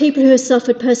and to people who have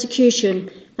suffered persecution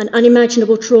and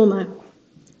unimaginable trauma.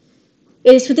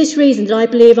 It is for this reason that I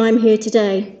believe I am here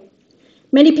today.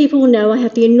 Many people will know I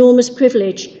have the enormous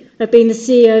privilege of being the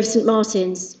CEO of St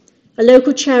Martin's, a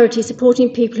local charity supporting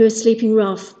people who are sleeping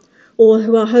rough or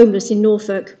who are homeless in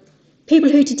Norfolk, people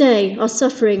who today are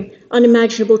suffering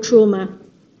unimaginable trauma.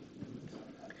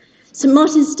 St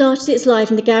Martin's started its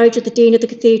life in the garage of the Dean of the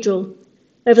Cathedral.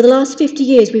 Over the last 50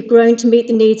 years, we've grown to meet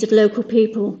the needs of local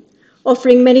people,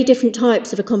 offering many different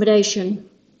types of accommodation.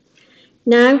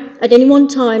 Now, at any one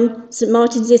time, St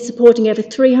Martin's is supporting over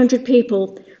 300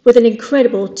 people with an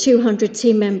incredible 200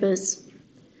 team members.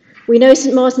 We know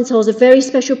St Martin's holds a very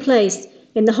special place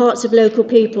in the hearts of local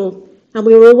people, and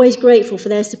we are always grateful for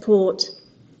their support.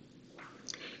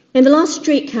 In the last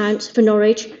street count for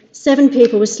Norwich, 7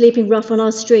 people were sleeping rough on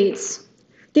our streets.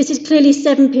 This is clearly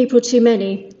 7 people too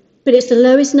many, but it's the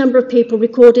lowest number of people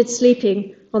recorded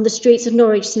sleeping on the streets of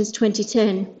Norwich since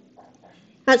 2010.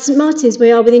 At St Martin's,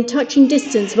 we are within touching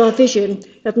distance of our vision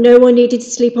of no one needed to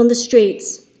sleep on the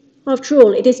streets. After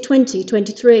all, it is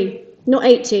 2023, not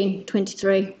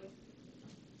 1823.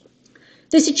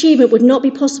 This achievement would not be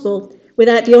possible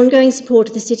without the ongoing support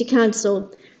of the City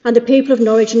Council and the people of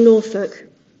Norwich and Norfolk.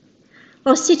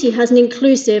 Our city has an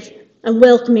inclusive and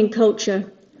welcoming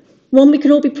culture, one we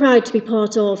can all be proud to be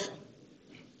part of.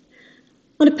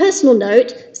 On a personal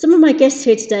note, some of my guests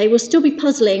here today will still be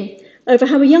puzzling over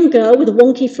how a young girl with a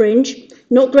wonky fringe,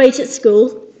 not great at school,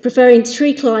 preferring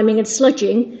tree climbing and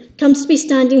sludging, comes to be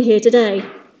standing here today.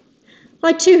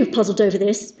 I too have puzzled over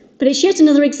this, but it's yet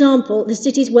another example of the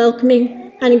city's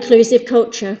welcoming and inclusive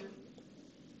culture.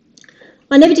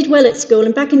 I never did well at school,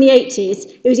 and back in the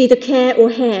 80s, it was either care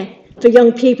or hair for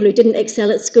young people who didn't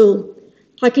excel at school.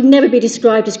 I could never be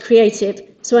described as creative,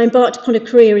 so I embarked upon a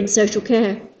career in social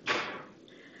care.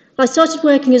 I started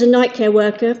working as a night care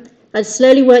worker and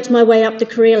slowly worked my way up the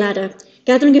career ladder,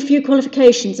 gathering a few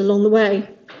qualifications along the way.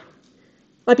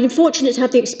 I've been fortunate to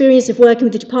have the experience of working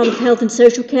with the Department of Health and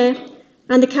Social Care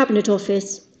and the Cabinet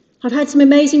Office. I've had some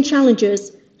amazing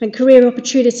challenges and career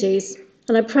opportunities,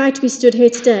 and I'm proud to be stood here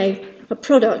today, a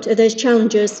product of those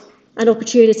challenges and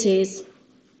opportunities.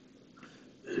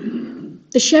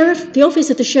 The office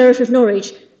of the Sheriff of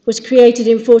Norwich was created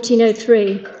in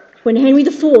 1403, when Henry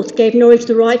IV gave Norwich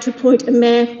the right to appoint a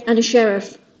mayor and a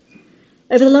sheriff.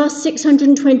 Over the last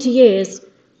 620 years,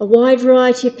 a wide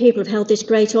variety of people have held this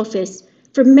great office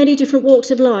from many different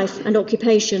walks of life and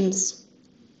occupations.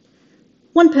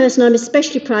 One person I'm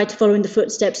especially proud to follow in the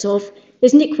footsteps of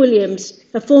is Nick Williams,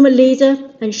 a former leader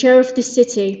and sheriff of this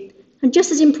city, and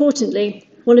just as importantly,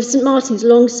 one of St Martin's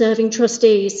long-serving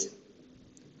trustees.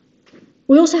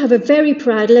 We also have a very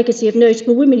proud legacy of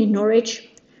notable women in Norwich,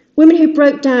 women who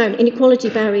broke down inequality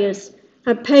barriers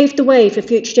and paved the way for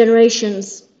future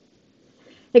generations.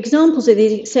 Examples of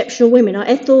these exceptional women are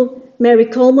Ethel Mary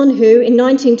Coleman, who in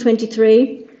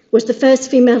 1923 was the first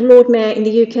female Lord Mayor in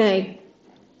the UK.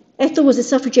 Ethel was a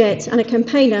suffragette and a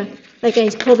campaigner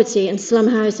against poverty and slum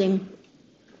housing.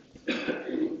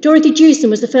 Dorothy Jewson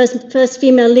was the first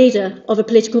female leader of a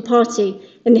political party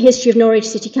in the history of Norwich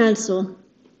City Council.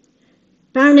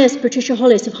 Baroness Patricia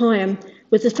Hollis of Higham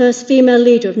was the first female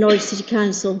leader of Norwich City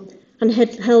Council and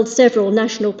had held several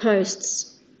national posts.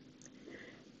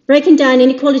 Breaking down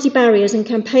inequality barriers and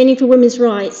campaigning for women's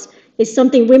rights is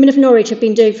something women of Norwich have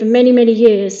been doing for many, many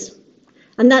years.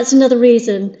 And that's another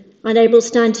reason I'm able to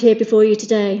stand here before you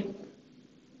today.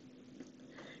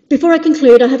 Before I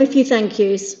conclude, I have a few thank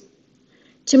yous.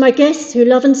 To my guests who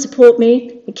love and support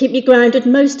me and keep me grounded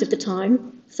most of the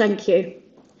time, thank you.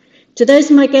 To those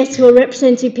of my guests who are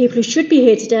representing people who should be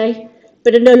here today,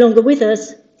 but are no longer with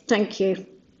us, thank you.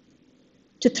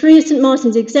 To three of St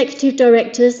Martin's executive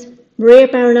directors, Maria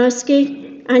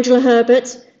Baranowski, Angela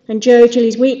Herbert, and Jo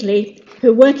Gillies Wheatley,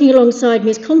 who are working alongside me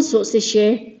as consorts this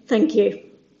year, thank you.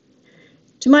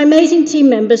 To my amazing team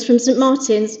members from St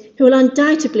Martin's, who will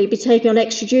undoubtedly be taking on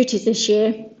extra duties this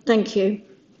year, thank you.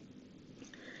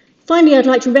 Finally, I'd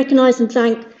like to recognise and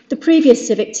thank the previous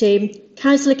civic team,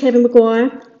 Councillor Kevin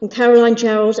Maguire and Caroline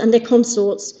Gerald and their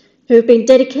consorts, who have been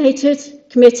dedicated,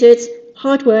 committed,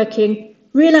 hard-working,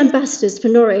 real ambassadors for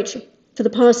Norwich for the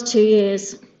past 2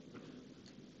 years.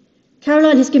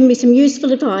 Caroline has given me some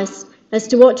useful advice as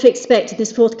to what to expect in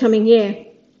this forthcoming year.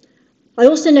 I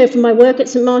also know from my work at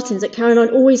St Martin's that Caroline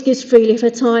always gives freely of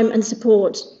her time and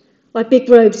support. I have big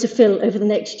robes to fill over the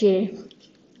next year.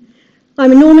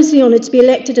 I'm enormously honoured to be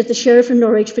elected as the Sheriff of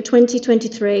Norwich for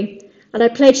 2023, and I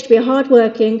pledge to be a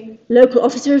hard-working, local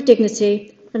officer of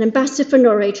dignity, an ambassador for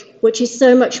Norwich, which is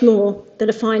so much more than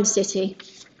a fine city.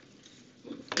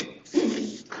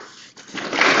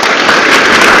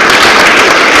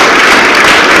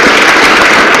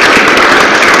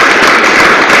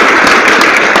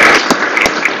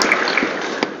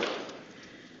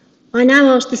 I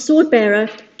now ask the sword bearer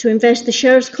to invest the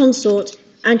Sheriff's consort,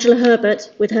 Angela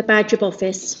Herbert, with her badge of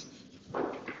office.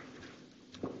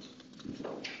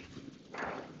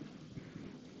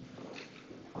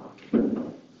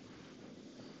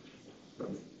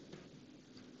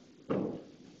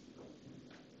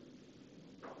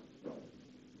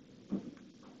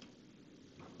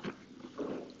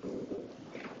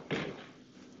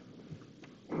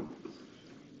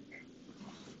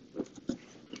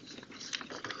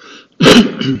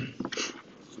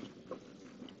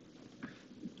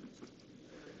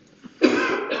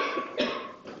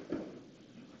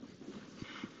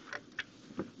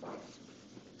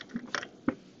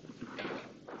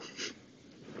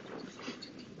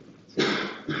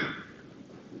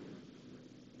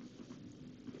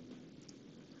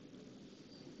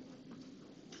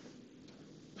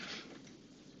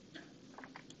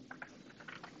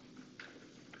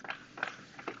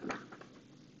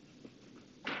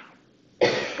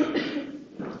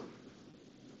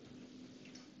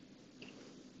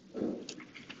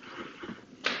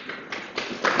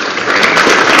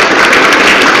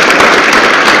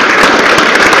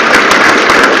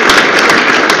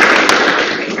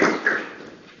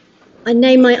 I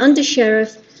name my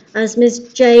Under-Sheriff as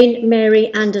Ms. Jane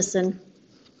Mary Anderson.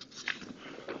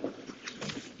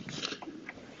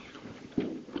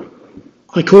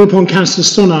 I call upon Councillor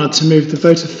Stannard to move the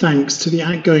vote of thanks to the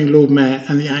outgoing Lord Mayor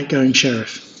and the outgoing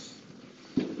Sheriff.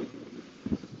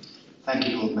 Thank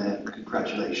you, Lord Mayor.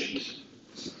 Congratulations.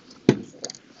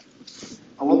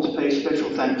 I want to pay special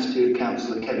thanks to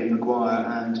Councillor Kevin Maguire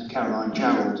and Caroline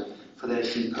Gerald for their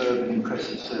superb and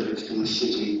impressive service to this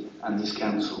city and this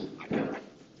council.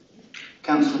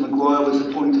 Councillor Maguire was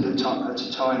appointed at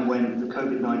a time when the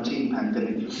COVID-19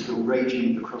 pandemic was still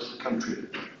raging across the country.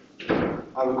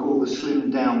 I recall the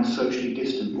slimmed down, socially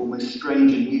distant, almost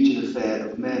strange and muted affair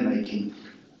of mayor making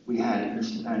we had in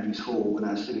St Andrew's Hall when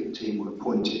our civic team were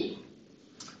appointed.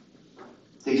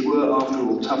 These were, after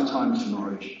all, tough times for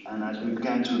Norwich, and as we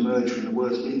began to emerge from the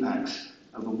worst impacts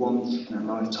of a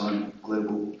once-in-a-lifetime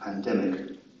global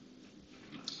pandemic.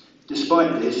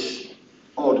 Despite this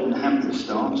odd and hampered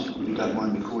start, if you don't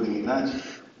mind me calling it that,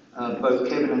 Both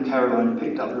Kevin and Caroline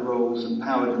picked up the roles and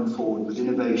powered them forward with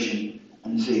innovation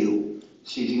and zeal,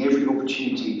 seizing every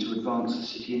opportunity to advance the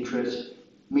city interest,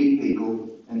 meet people,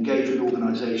 engage with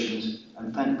organisations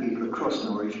and thank people across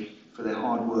Norwich for their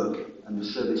hard work and the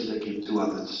service they give to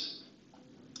others.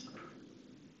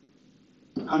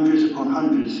 Hundreds upon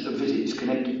hundreds of visits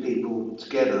connected people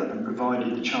together and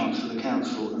provided the chance for the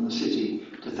council and the city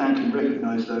to thank and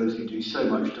recognise those who do so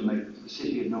much to make the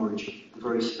city of Norwich the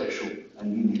very special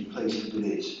and unique place that it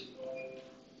is.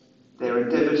 Their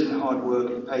endeavours and hard work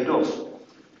have paid off.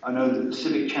 I know that the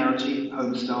civic charity,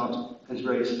 Home Start, has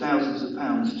raised thousands of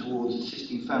pounds towards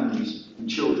assisting families and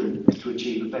children to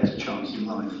achieve a better chance in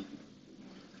life.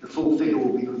 The full figure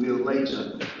will be revealed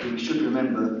later, but we should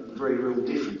remember the very real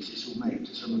difference this will make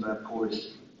to some of our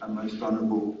poorest and most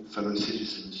vulnerable fellow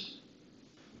citizens.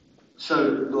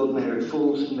 So, Lord Mayor, it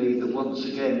falls to me that once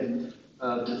again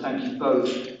to thank you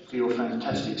both for your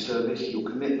fantastic service, your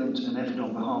commitment and effort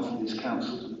on behalf of this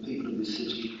council to the people of this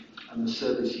city and the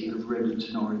service you have rendered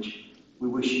to Norwich. We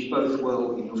wish you both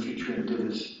well in your future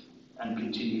endeavours and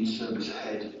continued service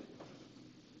ahead.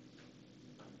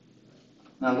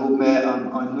 Now, Lord Mayor,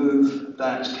 I move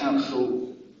that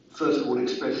Council first of all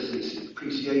expresses its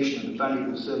appreciation of the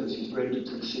valuable services rendered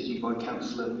to the city by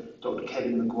Councillor Dr.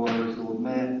 Kevin Maguire as Lord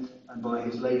Mayor and by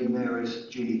his Lady Mayoress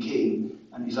Julie King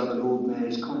and his other Lord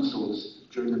Mayor's consorts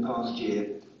during the past year,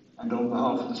 and on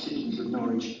behalf of the citizens of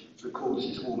Norwich records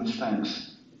its warmest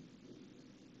thanks.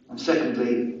 And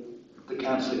secondly, the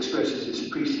Council expresses its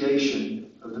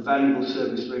appreciation of the valuable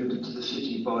service rendered to the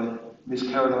city by Miss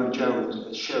Caroline Gerald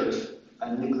as Sheriff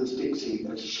and Nicholas Dixie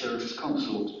as Sheriff's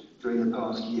Consort during the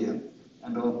past year,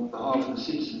 and on behalf of the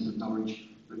citizens of Norwich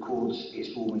records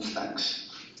its warmest thanks.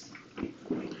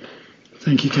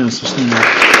 Thank you, Councillor Stanley.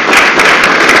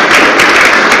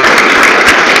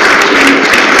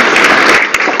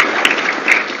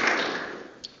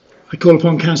 I call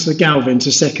upon Councillor Galvin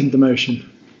to second the motion.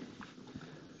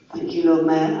 Thank you, Lord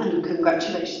Mayor, and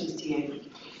congratulations to you.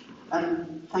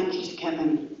 Thank you to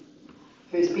Kevin,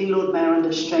 who has been Lord Mayor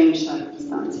under strange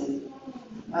circumstances,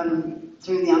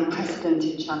 through the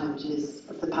unprecedented challenges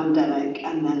of the pandemic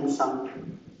and then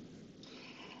some.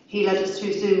 He led us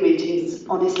through Zoom meetings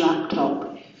on his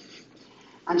laptop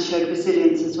and showed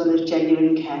resilience as well as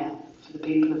genuine care for the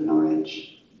people of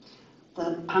Norwich.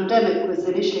 The pandemic was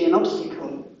initially an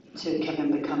obstacle to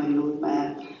Kevin becoming Lord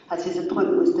Mayor, as his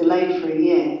appointment was delayed for a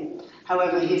year.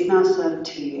 However, he has now served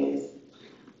 2 years,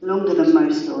 longer than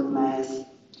most Lord Mayors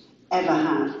ever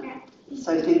have,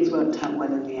 so things worked out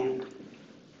well in the end.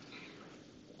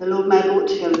 The Lord Mayor brought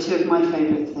together two of my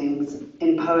favourite things,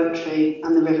 in poetry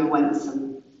and the River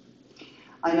Wensum.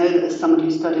 I know that as someone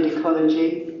who studied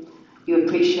ecology, you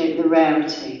appreciate the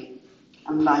rarity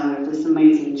and value of this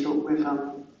amazing chalk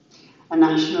river, a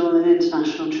national and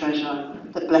international treasure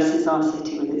that blesses our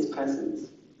city with its presence.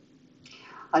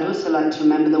 I'd also like to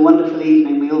remember the wonderful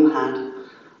evening we all had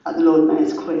at the Lord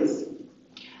Mayor's quiz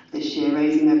this year,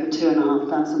 raising over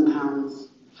 £2,500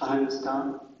 for Home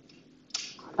Start.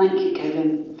 Thank you,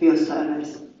 Kevin, for your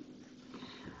service.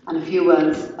 And a few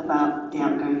words about the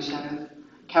outgoing Sheriff.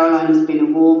 Caroline has been a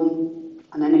warm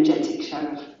and energetic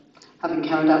Sheriff, having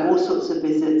carried out all sorts of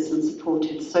visits and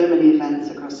supported so many events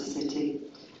across the city.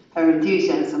 Her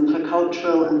enthusiasm for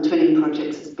cultural and twinning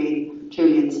projects has been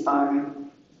truly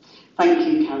inspiring. Thank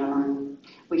you, Caroline.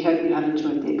 We hope you have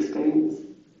enjoyed the experience.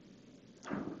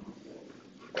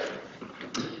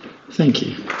 Thank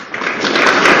you.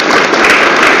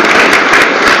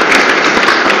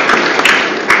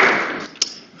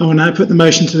 I will now put the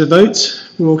motion to the vote.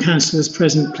 Will all councillors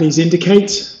present please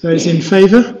indicate? Those in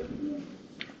favour?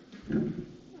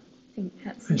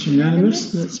 That's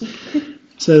unanimous.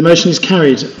 So the motion is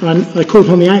carried. I call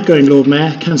upon the outgoing Lord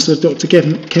Mayor, Councillor Dr.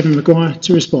 Kevin Maguire,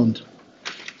 to respond.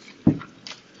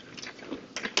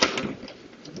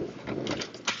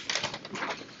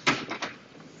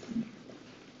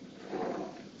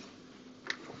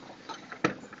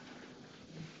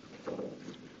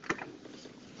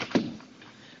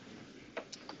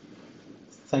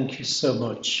 Thank you so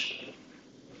much.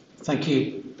 Thank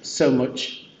you so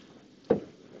much,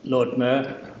 Lord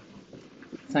Mayor.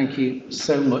 Thank you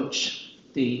so much,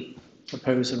 the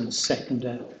proposer and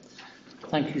seconder.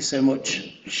 Thank you so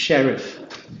much, Sheriff.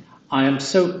 I am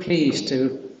so pleased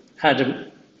to have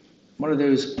had one of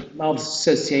those marvellous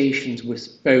associations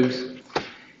with both.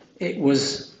 It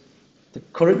was the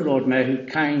current Lord Mayor who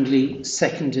kindly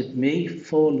seconded me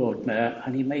for Lord Mayor,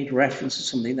 and he made reference to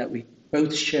something that we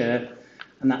both share,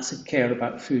 and that's a care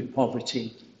about food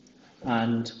poverty.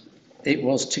 And it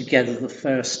was together the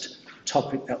first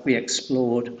topic that we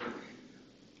explored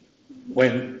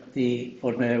when the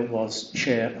Lord Mayor was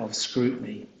chair of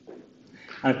scrutiny.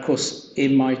 And of course,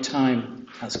 in my time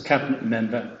as a cabinet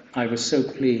member, I was so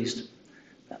pleased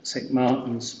that St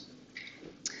Martin's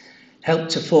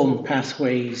helped to form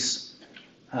pathways,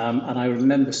 and I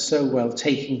remember so well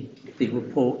taking the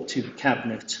report to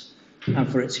cabinet and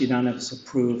for its unanimous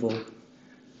approval.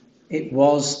 It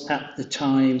was at the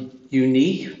time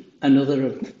unique, another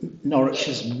of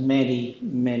Norwich's many,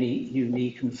 many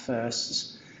unique and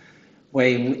firsts,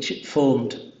 way in which it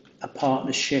formed a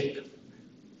partnership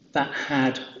that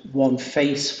had one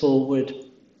face forward,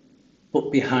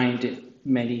 but behind it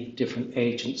many different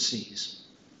agencies.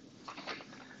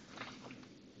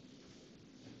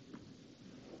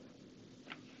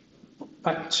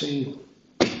 Back to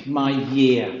my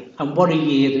year, and what a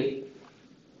year that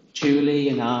Julie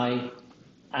and I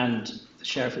and the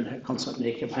Sheriff and her consort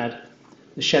Nick have had.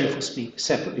 The Sheriff will speak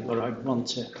separately, but I want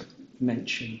to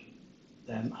mention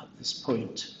them at this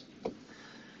point.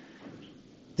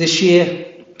 This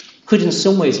year could in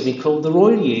some ways be called the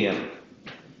Royal Year.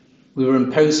 We were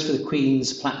imposed for the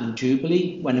Queen's Platinum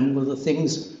Jubilee, when among other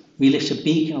things we lit a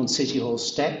beacon on City Hall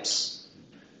steps.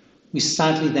 We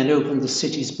sadly then opened the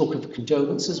city's Book of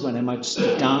Condolences when Her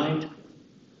Majesty died.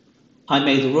 I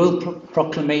made the royal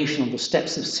proclamation on the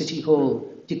steps of City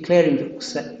Hall, declaring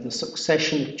the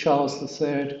succession of Charles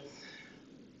III,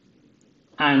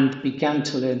 and began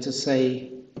to learn to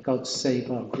say, God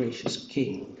save our gracious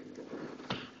King.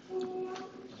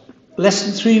 Less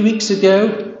than 3 weeks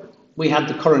ago, we had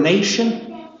the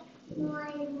coronation,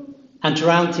 and to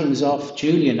round things off,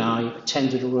 Julie and I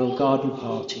attended a royal garden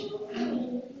party.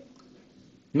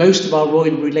 Most of our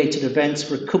royal-related events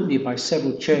were accompanied by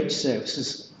several church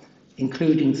services,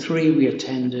 including 3 we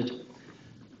attended,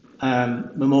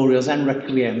 memorials and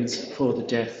requiems for the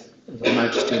death of Her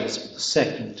Majesty Elizabeth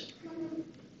II.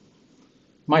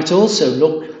 Might also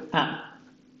look at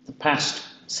the past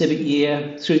civic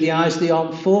year through the eyes of the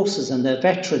armed forces and their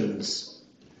veterans,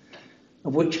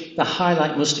 of which the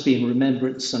highlight must have been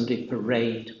Remembrance Sunday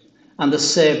Parade and the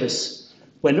service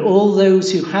when all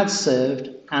those who had served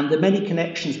and the many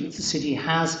connections which the city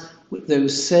has with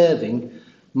those serving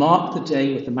marked the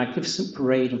day with a magnificent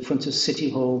parade in front of City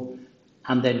Hall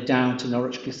and then down to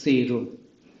Norwich Cathedral.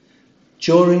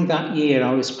 During that year,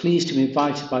 I was pleased to be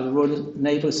invited by the Royal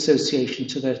Naval Association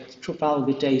to their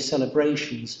Trafalgar Day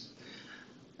celebrations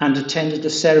and attended a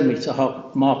ceremony to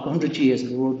mark 100 years of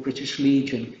the Royal British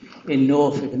Legion in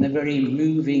Norfolk, and a very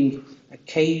moving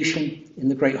occasion in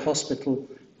the Great Hospital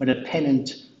when a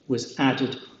pennant was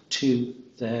added to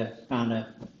their banner.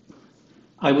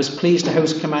 I was pleased to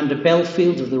host Commander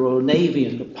Belfield of the Royal Navy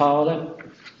in the parlour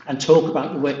and talk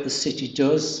about the work the city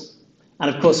does, and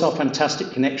of course our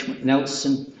fantastic connection with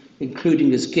Nelson,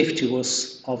 including his gift to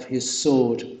us of his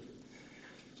sword.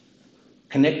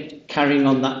 Carrying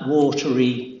on that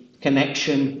watery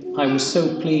connection, I was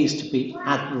so pleased to be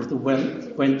Admiral of the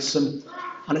Wensum,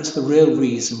 and it's the real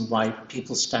reason why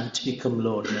people stand to become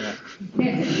Lord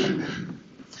Mayor.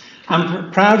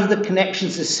 I'm proud of the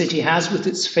connections the city has with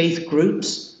its faith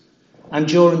groups, and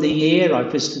during the year I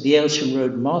visited the Aylsham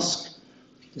Road Mosque,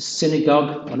 the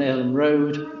synagogue on Aylham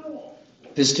Road,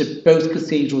 visited both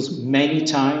cathedrals many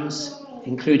times,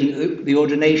 including the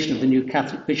ordination of the new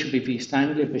Catholic Bishop of East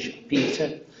Anglia, Bishop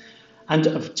Peter, and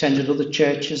I've attended other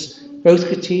churches. Both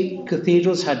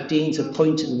cathedrals had deans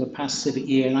appointed in the past civic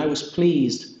year, and I was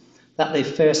pleased that they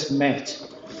first met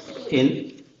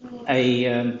in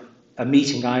a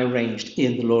meeting I arranged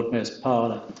in the Lord Mayor's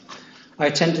parlour. I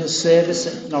attended a service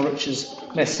at Norwich's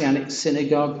Messianic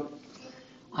Synagogue,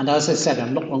 and as I said,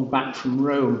 I'm not long back from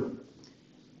Rome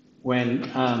when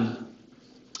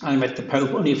I met the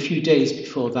Pope. Only a few days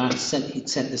before that, he'd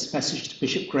sent this message to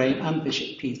Bishop Graham and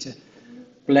Bishop Peter,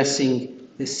 blessing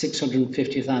this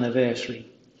 650th anniversary.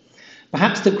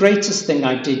 Perhaps the greatest thing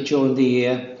I did during the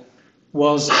year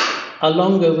was a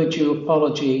long overdue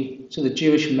apology to the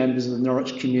Jewish members of the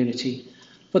Norwich community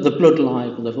for the blood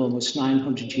libel of almost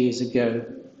 900 years ago.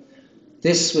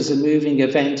 This was a moving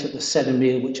event at the Seder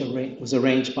meal which was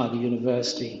arranged by the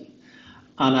university,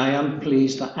 and I am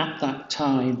pleased that at that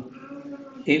time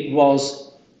it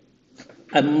was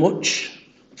a much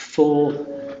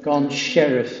foregone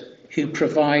sheriff who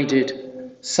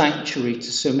provided sanctuary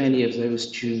to so many of those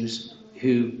Jews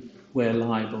who were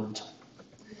libelled.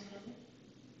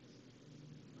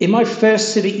 In my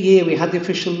first civic year, we had the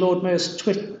official Lord Mayor's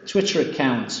Twitter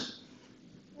account,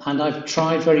 and I've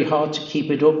tried very hard to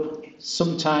keep it up.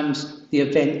 Sometimes the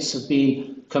events have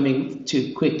been coming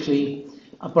too quickly,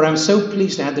 but I'm so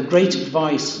pleased to have the great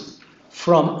advice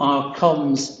from our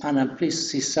comms, and I'm pleased to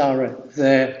see Sarah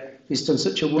there, who's done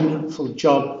such a wonderful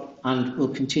job and will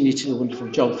continue to do a wonderful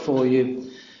job for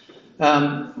you.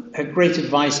 great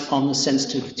advice on the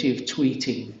sensitivity of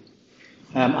tweeting.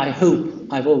 I hope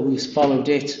I've always followed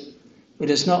it. It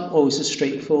is not always as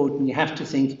straightforward, and you have to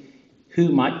think who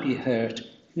might be hurt,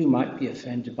 who might be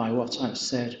offended by what I've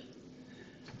said.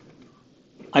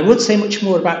 I would say much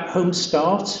more about Home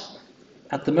Start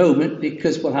at the moment,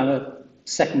 because we'll have a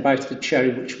second bite of the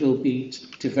cherry which will be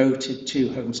devoted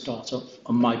to Home Start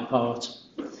on my part.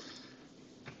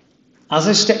 As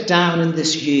I step down in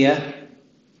this year,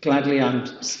 gladly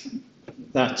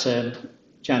that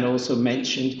Jan also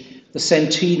mentioned, the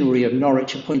centenary of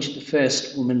Norwich appointed the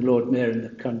first woman Lord Mayor in the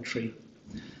country.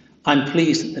 I'm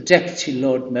pleased that the Deputy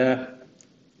Lord Mayor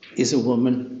is a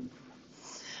woman.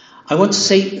 I want to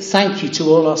say thank you to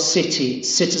all our city,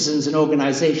 citizens and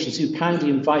organisations who kindly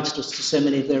invited us to so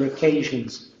many of their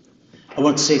occasions. I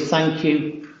want to say thank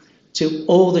you to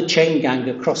all the chain gang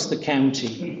across the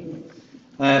county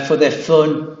for their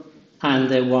fun and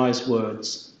their wise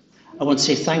words. I want to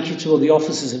say thank you to all the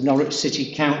officers of Norwich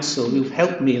City Council who've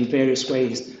helped me in various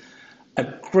ways. A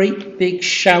great big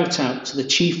shout out to the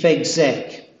Chief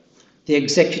Exec, the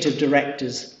Executive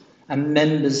Directors and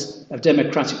members of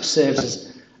Democratic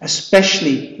Services,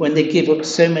 especially when they give up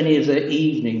so many of their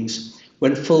evenings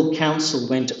when full council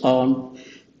went on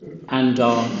and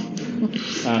on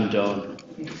and on.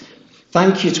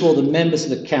 Thank you to all the members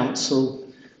of the council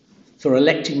for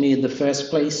electing me in the first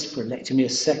place, for electing me a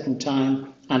second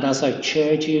time, and as I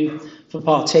chaired you, for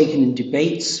partaking in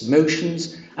debates,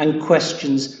 motions and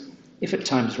questions, if at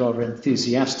times rather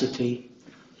enthusiastically.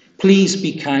 Please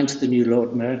be kind to the new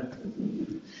Lord Mayor.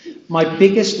 My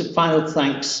biggest and final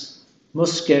thanks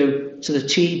must go to the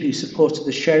team who supported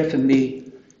the Sheriff and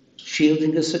me,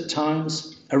 shielding us at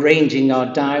times, arranging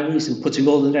our diaries and putting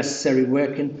all the necessary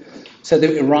work in so that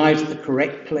we arrived at the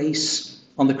correct place,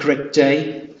 on the correct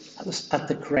day, at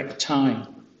the correct time.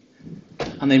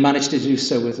 And they managed to do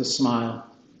so with a smile.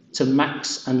 To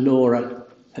Max and Laura,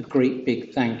 a great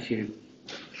big thank you.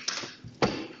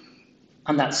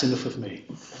 And that's enough of me.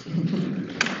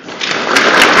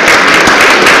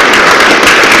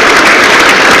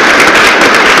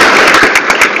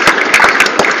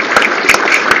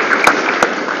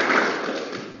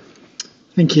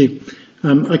 Thank you.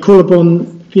 I call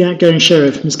upon the outgoing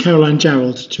Sheriff, Ms Caroline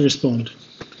Jarrold, to respond.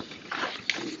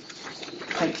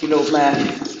 Thank you, Lord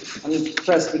Mayor. And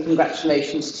firstly,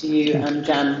 congratulations to you and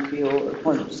Jan for your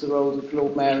appointment to the role of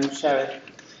Lord Mayor and Sheriff.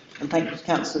 And thank you to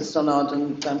Councillor Stannard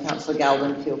and Councillor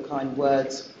Galvin for your kind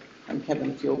words, and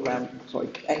Kevin for your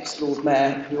ex-Lord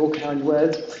Mayor for your kind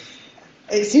words.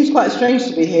 It seems quite strange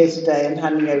to be here today and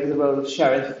handing over the role of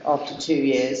Sheriff after 2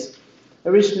 years.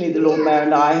 Originally, the Lord Mayor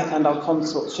and I and our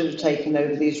consorts should have taken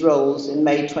over these roles in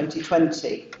May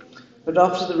 2020. But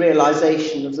after the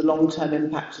realisation of the long-term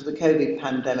impact of the COVID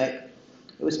pandemic,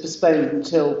 it was postponed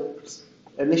until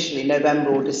initially November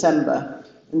or December.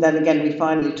 And then again, we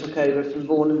finally took over from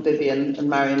Vaughan and Vivian and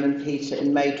Marion and Peter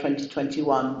in May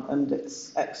 2021. And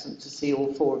it's excellent to see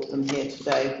all 4 of them here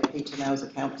today. Peter now is a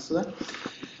councillor.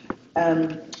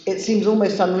 It seems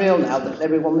almost unreal now that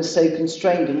everyone was so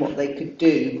constrained in what they could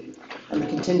do, and the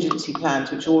contingency plans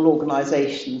which all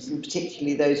organisations, and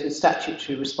particularly those with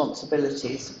statutory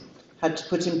responsibilities, had to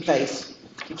put in place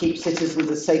to keep citizens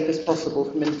as safe as possible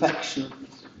from infection,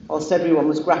 whilst everyone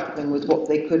was grappling with what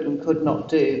they could and could not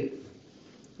do.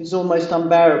 It was almost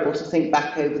unbearable to think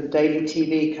back over the daily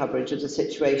TV coverage of the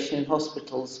situation in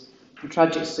hospitals and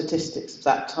tragic statistics of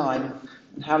that time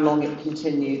and how long it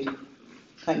continued.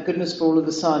 Thank goodness for all of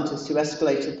the scientists who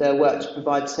escalated their work to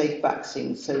provide safe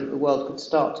vaccines so that the world could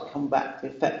start to combat the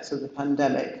effects of the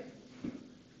pandemic.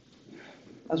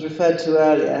 As referred to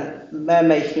earlier, mayor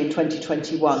making in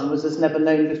 2021 was as never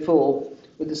known before,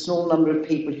 with a small number of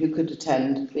people who could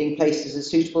attend being placed at a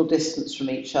suitable distance from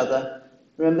each other.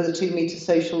 Remember the 2 metre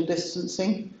social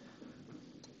distancing?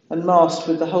 And masked,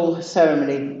 with the whole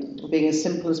ceremony being as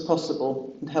simple as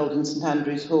possible and held in St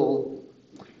Andrew's Hall.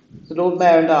 The Lord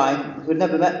Mayor and I, who had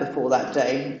never met before that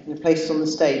day, were placed on the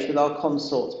stage with our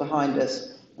consorts behind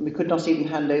us, and we could not even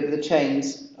hand over the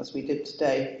chains, as we did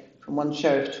today, from one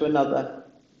sheriff to another,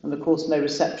 and of course no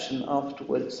reception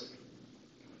afterwards.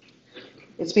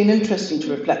 It's been interesting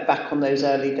to reflect back on those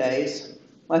early days.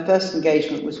 My first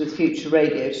engagement was with Future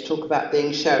Radio to talk about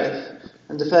being sheriff,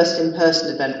 and the first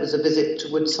in-person event was a visit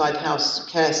to Woodside House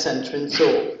Care Centre in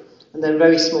Thorpe, and their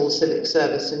very small civic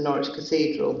service in Norwich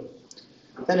Cathedral.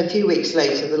 Then a few weeks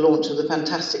later, the launch of the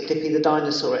fantastic Dippy the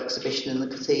Dinosaur exhibition in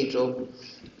the cathedral,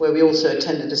 where we also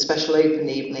attended a special open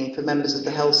evening for members of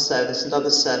the health service and other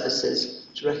services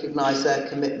to recognise their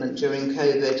commitment during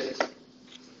COVID.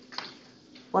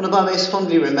 One of our most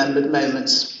fondly remembered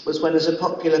moments was when, at a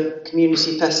popular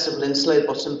community festival in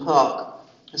Slowbottom Park,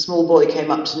 a small boy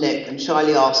came up to Nick and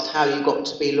shyly asked how you got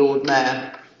to be Lord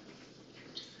Mayor.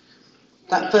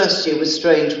 That first year was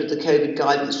strange, with the COVID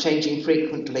guidance changing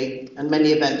frequently and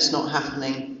many events not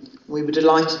happening. We were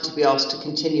delighted to be asked to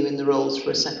continue in the roles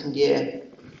for a second year.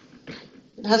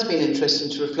 It has been interesting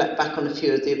to reflect back on a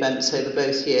few of the events over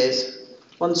both years.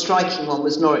 One striking one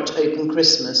was Norwich Open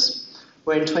Christmas,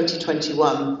 where in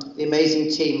 2021 the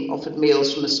amazing team offered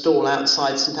meals from a stall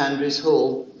outside St Andrew's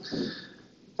Hall.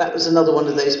 That was another one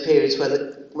of those periods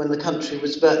when the country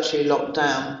was virtually locked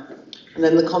down. And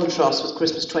then the contrast with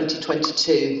Christmas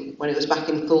 2022, when it was back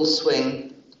in full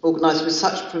swing, organised with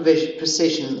such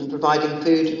precision and providing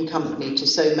food and company to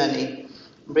so many,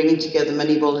 and bringing together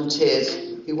many volunteers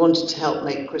who wanted to help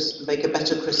make a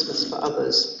better Christmas for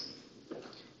others.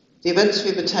 The events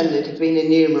we've attended have been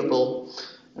innumerable,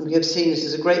 and we have seen it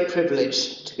as a great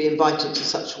privilege to be invited to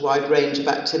such a wide range of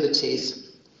activities.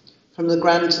 From the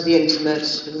grand to the intimate,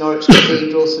 from Norwich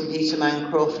Cathedral, St Peter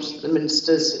Mancroft, the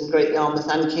minsters in Great Yarmouth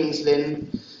and King's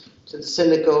Lynn, to the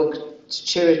synagogue,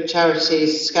 to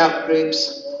charities, scout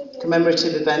groups,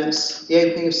 commemorative events, the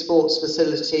opening of sports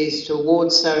facilities, to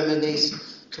awards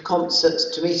ceremonies, to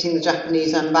concerts, to meeting the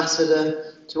Japanese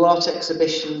ambassador, to art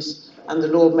exhibitions and the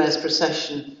Lord Mayor's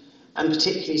procession, and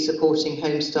particularly supporting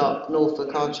Home Start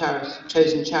Norfolk, our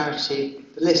chosen charity.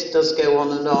 The list does go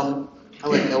on and on. I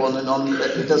won't go on and on,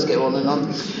 but it does go on and on.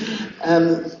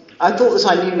 I thought that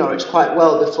I knew Norwich quite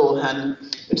well beforehand,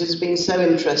 but it has been so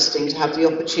interesting to have the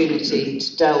opportunity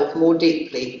to delve more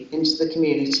deeply into the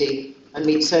community and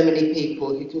meet so many people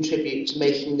who contribute to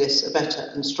making this a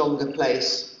better and stronger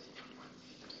place.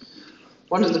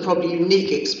 One of the probably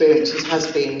unique experiences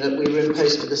has been that we were in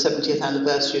post for the 70th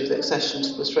anniversary of the accession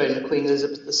to the throne of Queen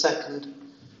Elizabeth II,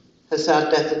 her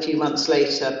sad death a few months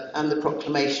later, and the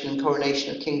proclamation and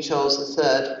coronation of King Charles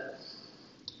III.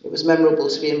 It was memorable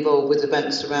to be involved with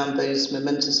events around those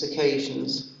momentous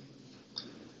occasions.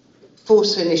 Before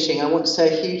finishing, I want to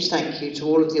say a huge thank you to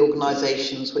all of the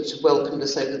organisations which have welcomed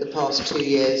us over the past 2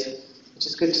 years. It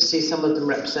is good to see some of them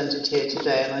represented here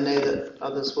today, and I know that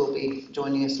others will be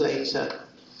joining us later.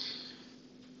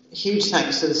 A huge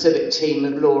thanks to the civic team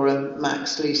of Laura,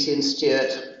 Max, Lucy and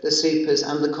Stuart, the supers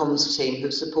and the comms team who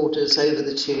have supported us over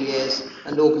the 2 years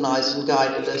and organised and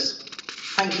guided us.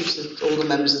 Thank you to all the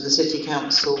members of the City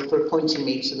Council for appointing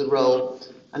me to the role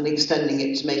and extending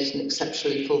it to make it an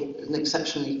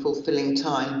exceptionally fulfilling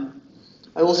time.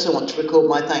 I also want to record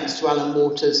my thanks to Alan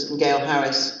Waters and Gail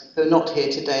Harris, who are not here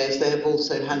today as they have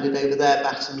also handed over their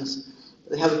batons.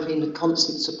 They have been a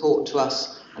constant support to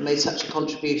us and made such a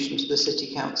contribution to the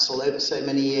City Council over so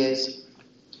many years.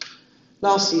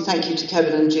 Lastly, thank you to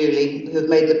Kevin and Julie, who have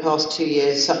made the past 2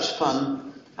 years such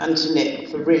fun, and to Nick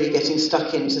for really getting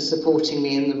stuck into supporting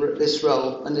me in this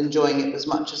role and enjoying it as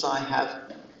much as I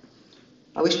have.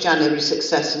 I wish Jan every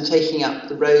success in taking up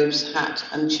the robes, hat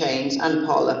and chains and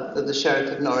parlour of the Sheriff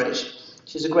of Norwich.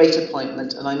 She's a great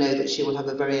appointment and I know that she will have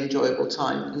a very enjoyable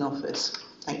time in office.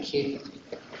 Thank you.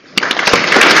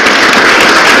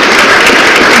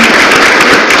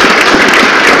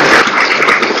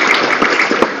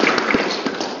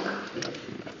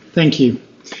 Thank you.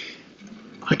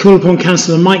 I call upon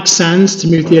Councillor Mike Sands to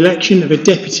move the election of a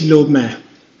Deputy Lord Mayor.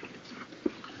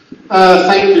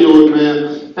 Thank you, Lord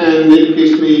Mayor, and it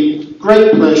gives me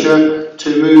great pleasure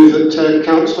to move that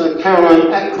Councillor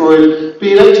Caroline Ackroyd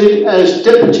be elected as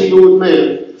Deputy Lord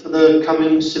Mayor for the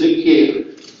coming civic year.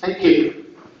 Thank you.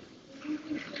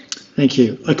 Thank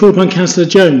you. I call upon Councillor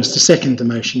Jones to second the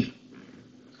motion.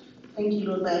 Thank you,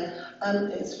 Lord Mayor.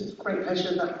 It's with great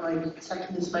pleasure that I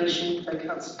second this motion for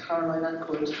Councillor Caroline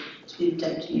Ackroyd to be the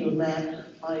Deputy Lord Mayor.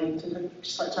 I'd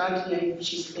just like to add,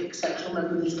 she's an exceptional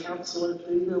member of this council and it's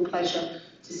a real pleasure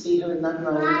to see her in that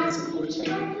role and supporting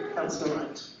Councillor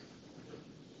Wright.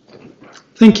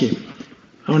 Thank you.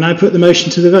 I will now put the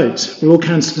motion to the vote. Will all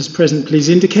councillors present please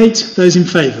indicate? Those in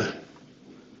favour?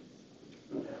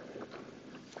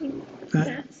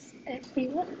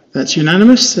 That's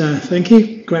unanimous. Thank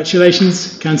you.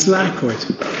 Congratulations, Councillor Ackroyd.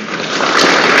 So,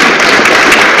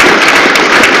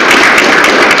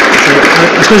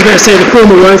 I suppose I better say the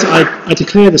formal words. I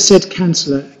declare the said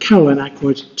Councillor Caroline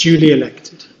Ackroyd duly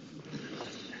elected.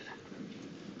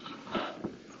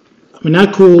 We now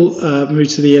move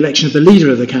to the election of the leader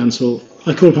of the council.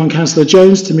 I call upon Councillor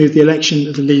Jones to move the election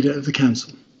of the leader of the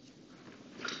council.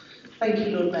 Thank you,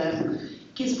 Lord Mayor.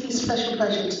 It gives me a special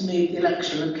pleasure to move the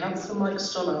election of Councillor Mike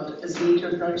Stonnard as leader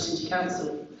of Norwich City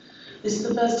Council. This is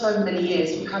the first time in many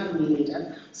years we've had a new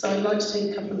leader, so I'd like to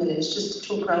take a couple of minutes just to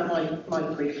talk about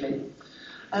Mike briefly.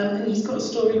 And he's got a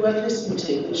story worth listening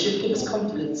to that should give us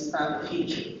confidence about the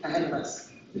future ahead of us.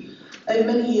 Over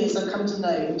many years I've come to know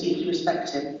and deeply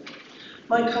respect him.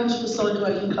 Mike comes from a solid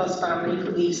working class family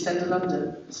from the East End of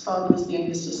London. His father was the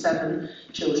youngest of 7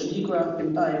 children. He grew up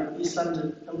in Bow, East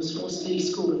London, and was forced to leave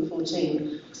school at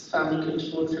 14 because the family couldn't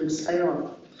afford for him to stay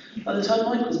on. By the time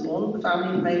Mike was born, the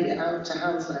family had made it out to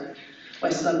Hounslow,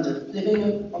 West London,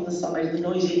 living on the side of the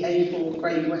noisy A4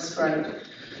 Great West Road,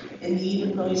 in the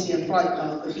even noisier flight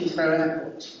path of Heathrow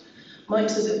Airport. Mike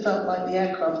says it felt like the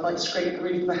aircraft might scrape the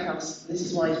roof of the house. This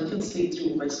is why he could sleep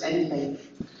through almost anything.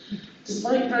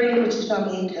 Despite very limited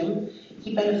family income,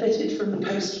 he benefited from the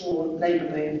post-war labour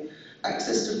boom.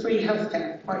 Access to free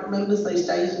healthcare. Mike remembers those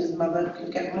days when his mother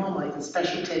could get Marmite and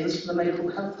special tins from the local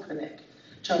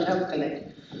child health clinic,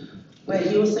 where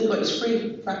he also got his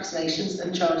free vaccinations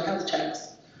and child health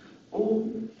checks,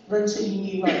 all relatively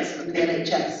new rights under the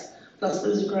NHS. Plus,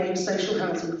 there was a growing social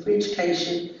housing, free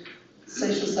education,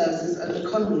 social services, and an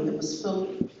economy that was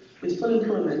with full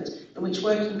employment, in which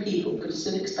working people could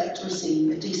still expect to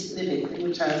receive a decent living in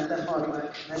return for their hard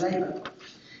work and their labour.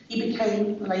 He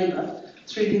became Labour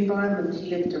through the environment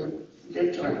he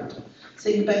lived around,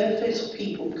 seeing the benefit of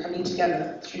people coming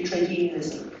together through trade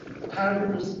unionism, the power of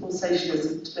municipal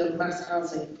socialism to build mass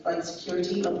housing, provide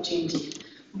security and opportunity,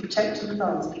 and protect and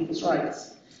advance people's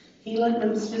rights. He, like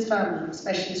members of his family,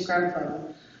 especially his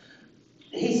grandfather,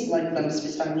 like members of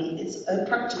his family, it's a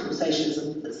practical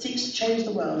socialism that seeks to change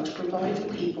the world to provide for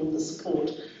people the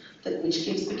support which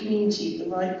gives the community the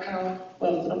right power,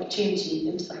 wealth and opportunity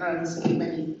into the hands of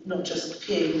many, not just a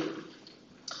few.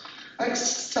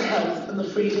 Access to health and the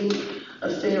freedom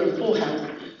of fear of poor health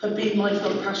have been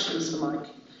lifelong passions for Mike.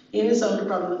 He and his older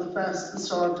brother were the first in the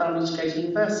Star family to go to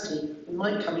university, with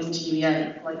Mike coming to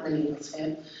UEA, like many of us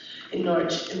here, in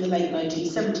Norwich in the late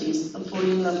 1970s and falling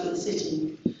in love with the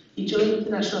city. He joined the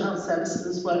National Health Service and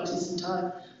has worked his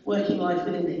entire working life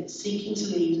within it, seeking to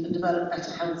lead and develop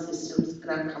better health systems and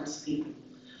outcomes for people.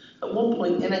 At one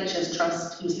point, the NHS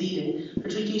Trust he was leading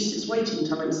had reduced its waiting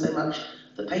time so much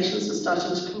that patients were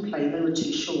starting to complain they were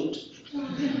too short.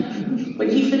 When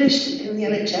he finished in the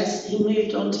NHS, he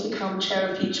moved on to become Chair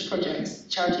of Future Projects, a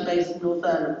charity based in North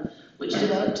Ireland, which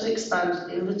developed and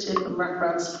expanded innovative and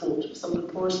wraparound support for some of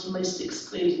the poorest and most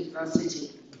excluded in our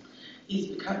city.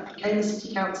 He became a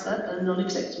city councillor and a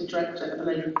non-executive director of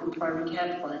a local primary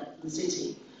care provider in the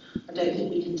city. I don't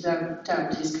think we can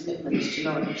doubt his commitment to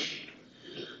Norwich.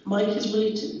 Mike is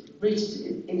rooted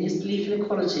in his belief in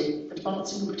equality,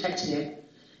 advancing and protecting it.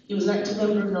 He was an active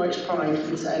member of Norwich Pride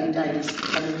in its early days,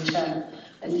 becoming the chair,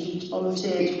 and he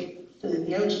volunteered for the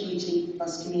LGBT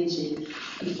plus community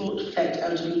and fought to protect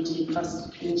LGBT plus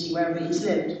community wherever he's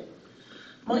lived.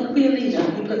 Mike will be a leader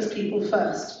who puts people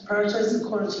first, prioritises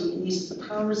equality and uses the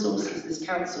power and resources of this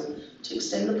council to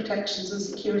extend the protections and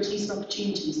securities and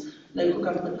opportunities local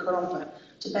government can offer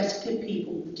to better give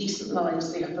people the decent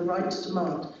lives they have the right to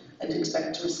demand and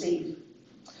expect to receive.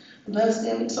 And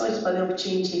personally, I'm excited by the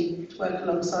opportunity to work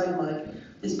alongside Mike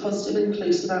with his positive and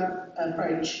inclusive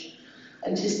approach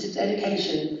and his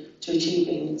dedication to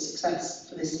achieving success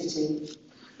for this city.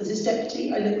 As his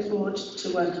deputy, I look forward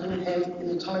to working with him in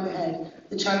the time ahead,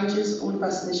 the challenges all of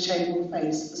us in this chamber will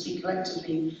face as we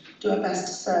collectively do our best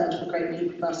to serve the great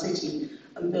people of our city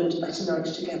and build a better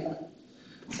Norwich together.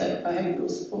 So I hope you'll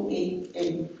support me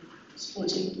in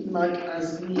supporting Mike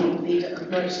as the new leader of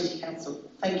Norwich City Council.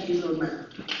 Thank you, Lord Mayor.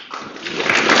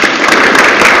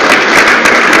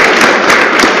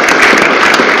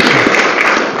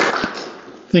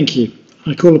 Thank you.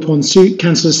 I call upon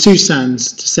Councillor Sue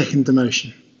Sands to second the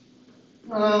motion.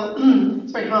 Well,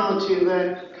 it's very hard to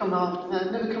never come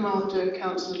after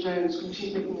Councillor Jones when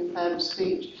she's making a fab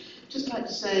speech. Just like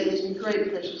to say it's been a great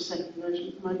pleasure to second the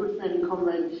motion for my good friend and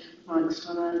comrade Mike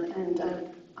Stoddard, and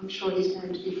I'm sure he's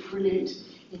going to be brilliant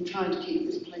in trying to keep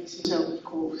this place himself, of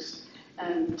course.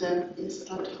 And yes,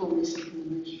 I'd like to formally second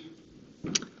the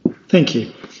motion. Thank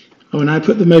you. I will now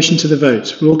put the motion to the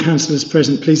vote. Will all councillors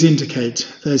present please indicate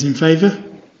those in favour?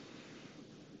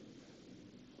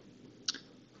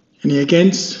 Any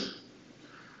against?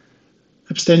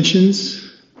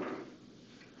 Abstentions?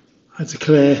 I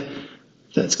declare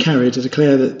that's carried. I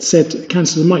declare that said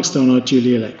Councillor Mike Stoddard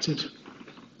duly elected.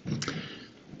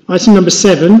 Item number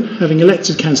 7, having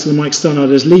elected Councillor Mike Stoddard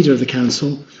as leader of the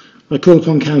council, I call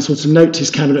upon council to note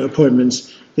his cabinet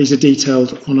appointments. These are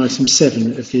detailed on item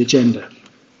 7 of the agenda.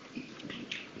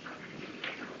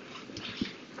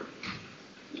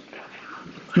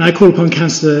 And I call upon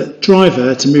Councillor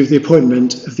Driver to move the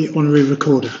appointment of the Honorary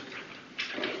Recorder.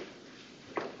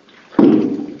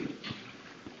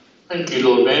 Thank you,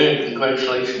 Lord Mayor,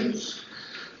 congratulations.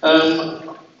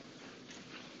 I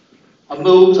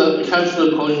move that the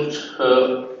council appoint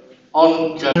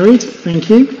on... Carried, thank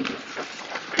you.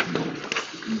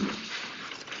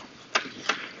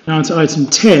 Now on to item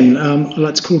 10. I'd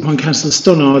like to call upon Councillor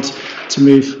Stannard to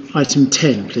move item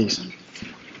 10, please.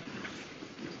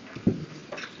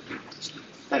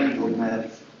 Thank you, Lord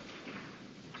Mayor.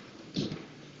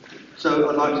 So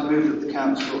I'd like to move that the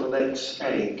Council elects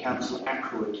A. Councillor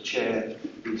Ackroyd, Chair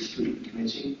the Street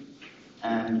Committee,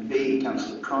 and B.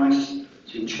 Councillor Price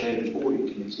to Chair the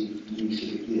Audit Committee for the new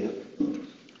civic year.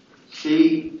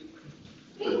 C.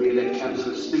 That we elect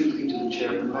Councillor Speakley to the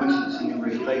Chair of the Licensing and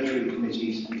Regulatory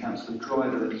Committees and Councillor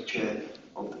Driver as Chair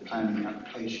of the Planning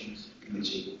Applications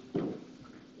Committee.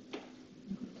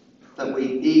 That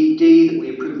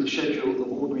we approve the schedule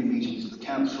of ordinary meetings of the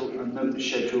Council and note the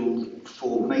schedule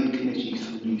for main committees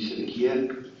for the new civic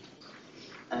year.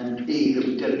 And E, that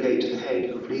we delegate to the head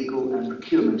of legal and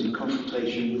procurement in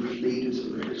consultation with the leaders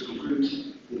of the political groups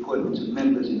the appointment of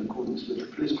members in accordance with the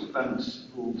political balance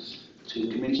rules to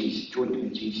committees, joint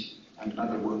committees and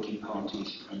other working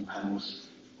parties and panels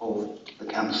of the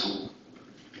Council.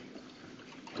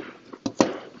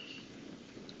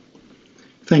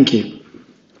 Thank you.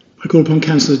 I call upon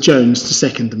Councillor Jones to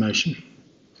second the motion.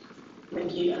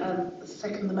 Thank you.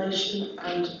 Second the motion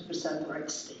and reserve the right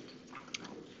to speak.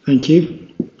 Thank you.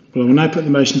 Well, I will now put the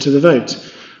motion to the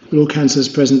vote. Will all councillors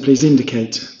present please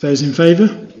indicate. Those in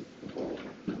favour?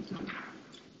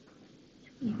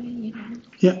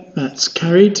 Yeah, that's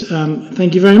carried.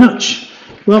 Thank you very much.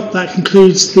 Well, that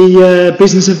concludes the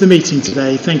business of the meeting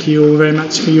today. Thank you all very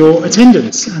much for your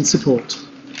attendance and support.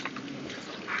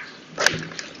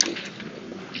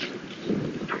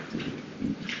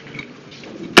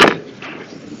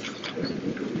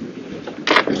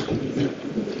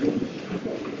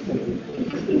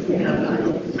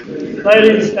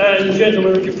 Ladies and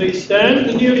gentlemen, would you please stand?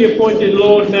 The newly appointed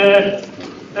Lord Mayor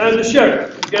and the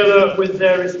Sheriff, together with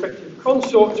their respective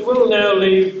consorts, will now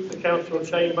leave the council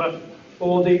chamber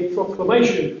for the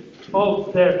proclamation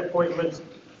of their appointments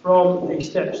from the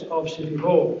steps of City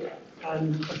Hall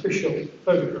and official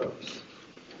photographs.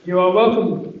 You are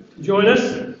welcome to join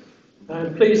us,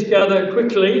 and please gather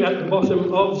quickly at the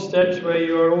bottom of the steps where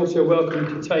you are also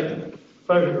welcome to take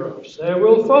photographs. There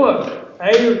will follow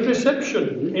a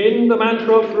reception in the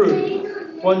Mancroft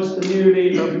Room once the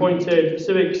newly appointed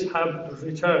civics have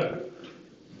returned.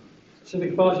 The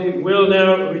Civic Party will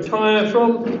now retire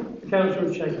from the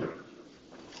Council Chamber.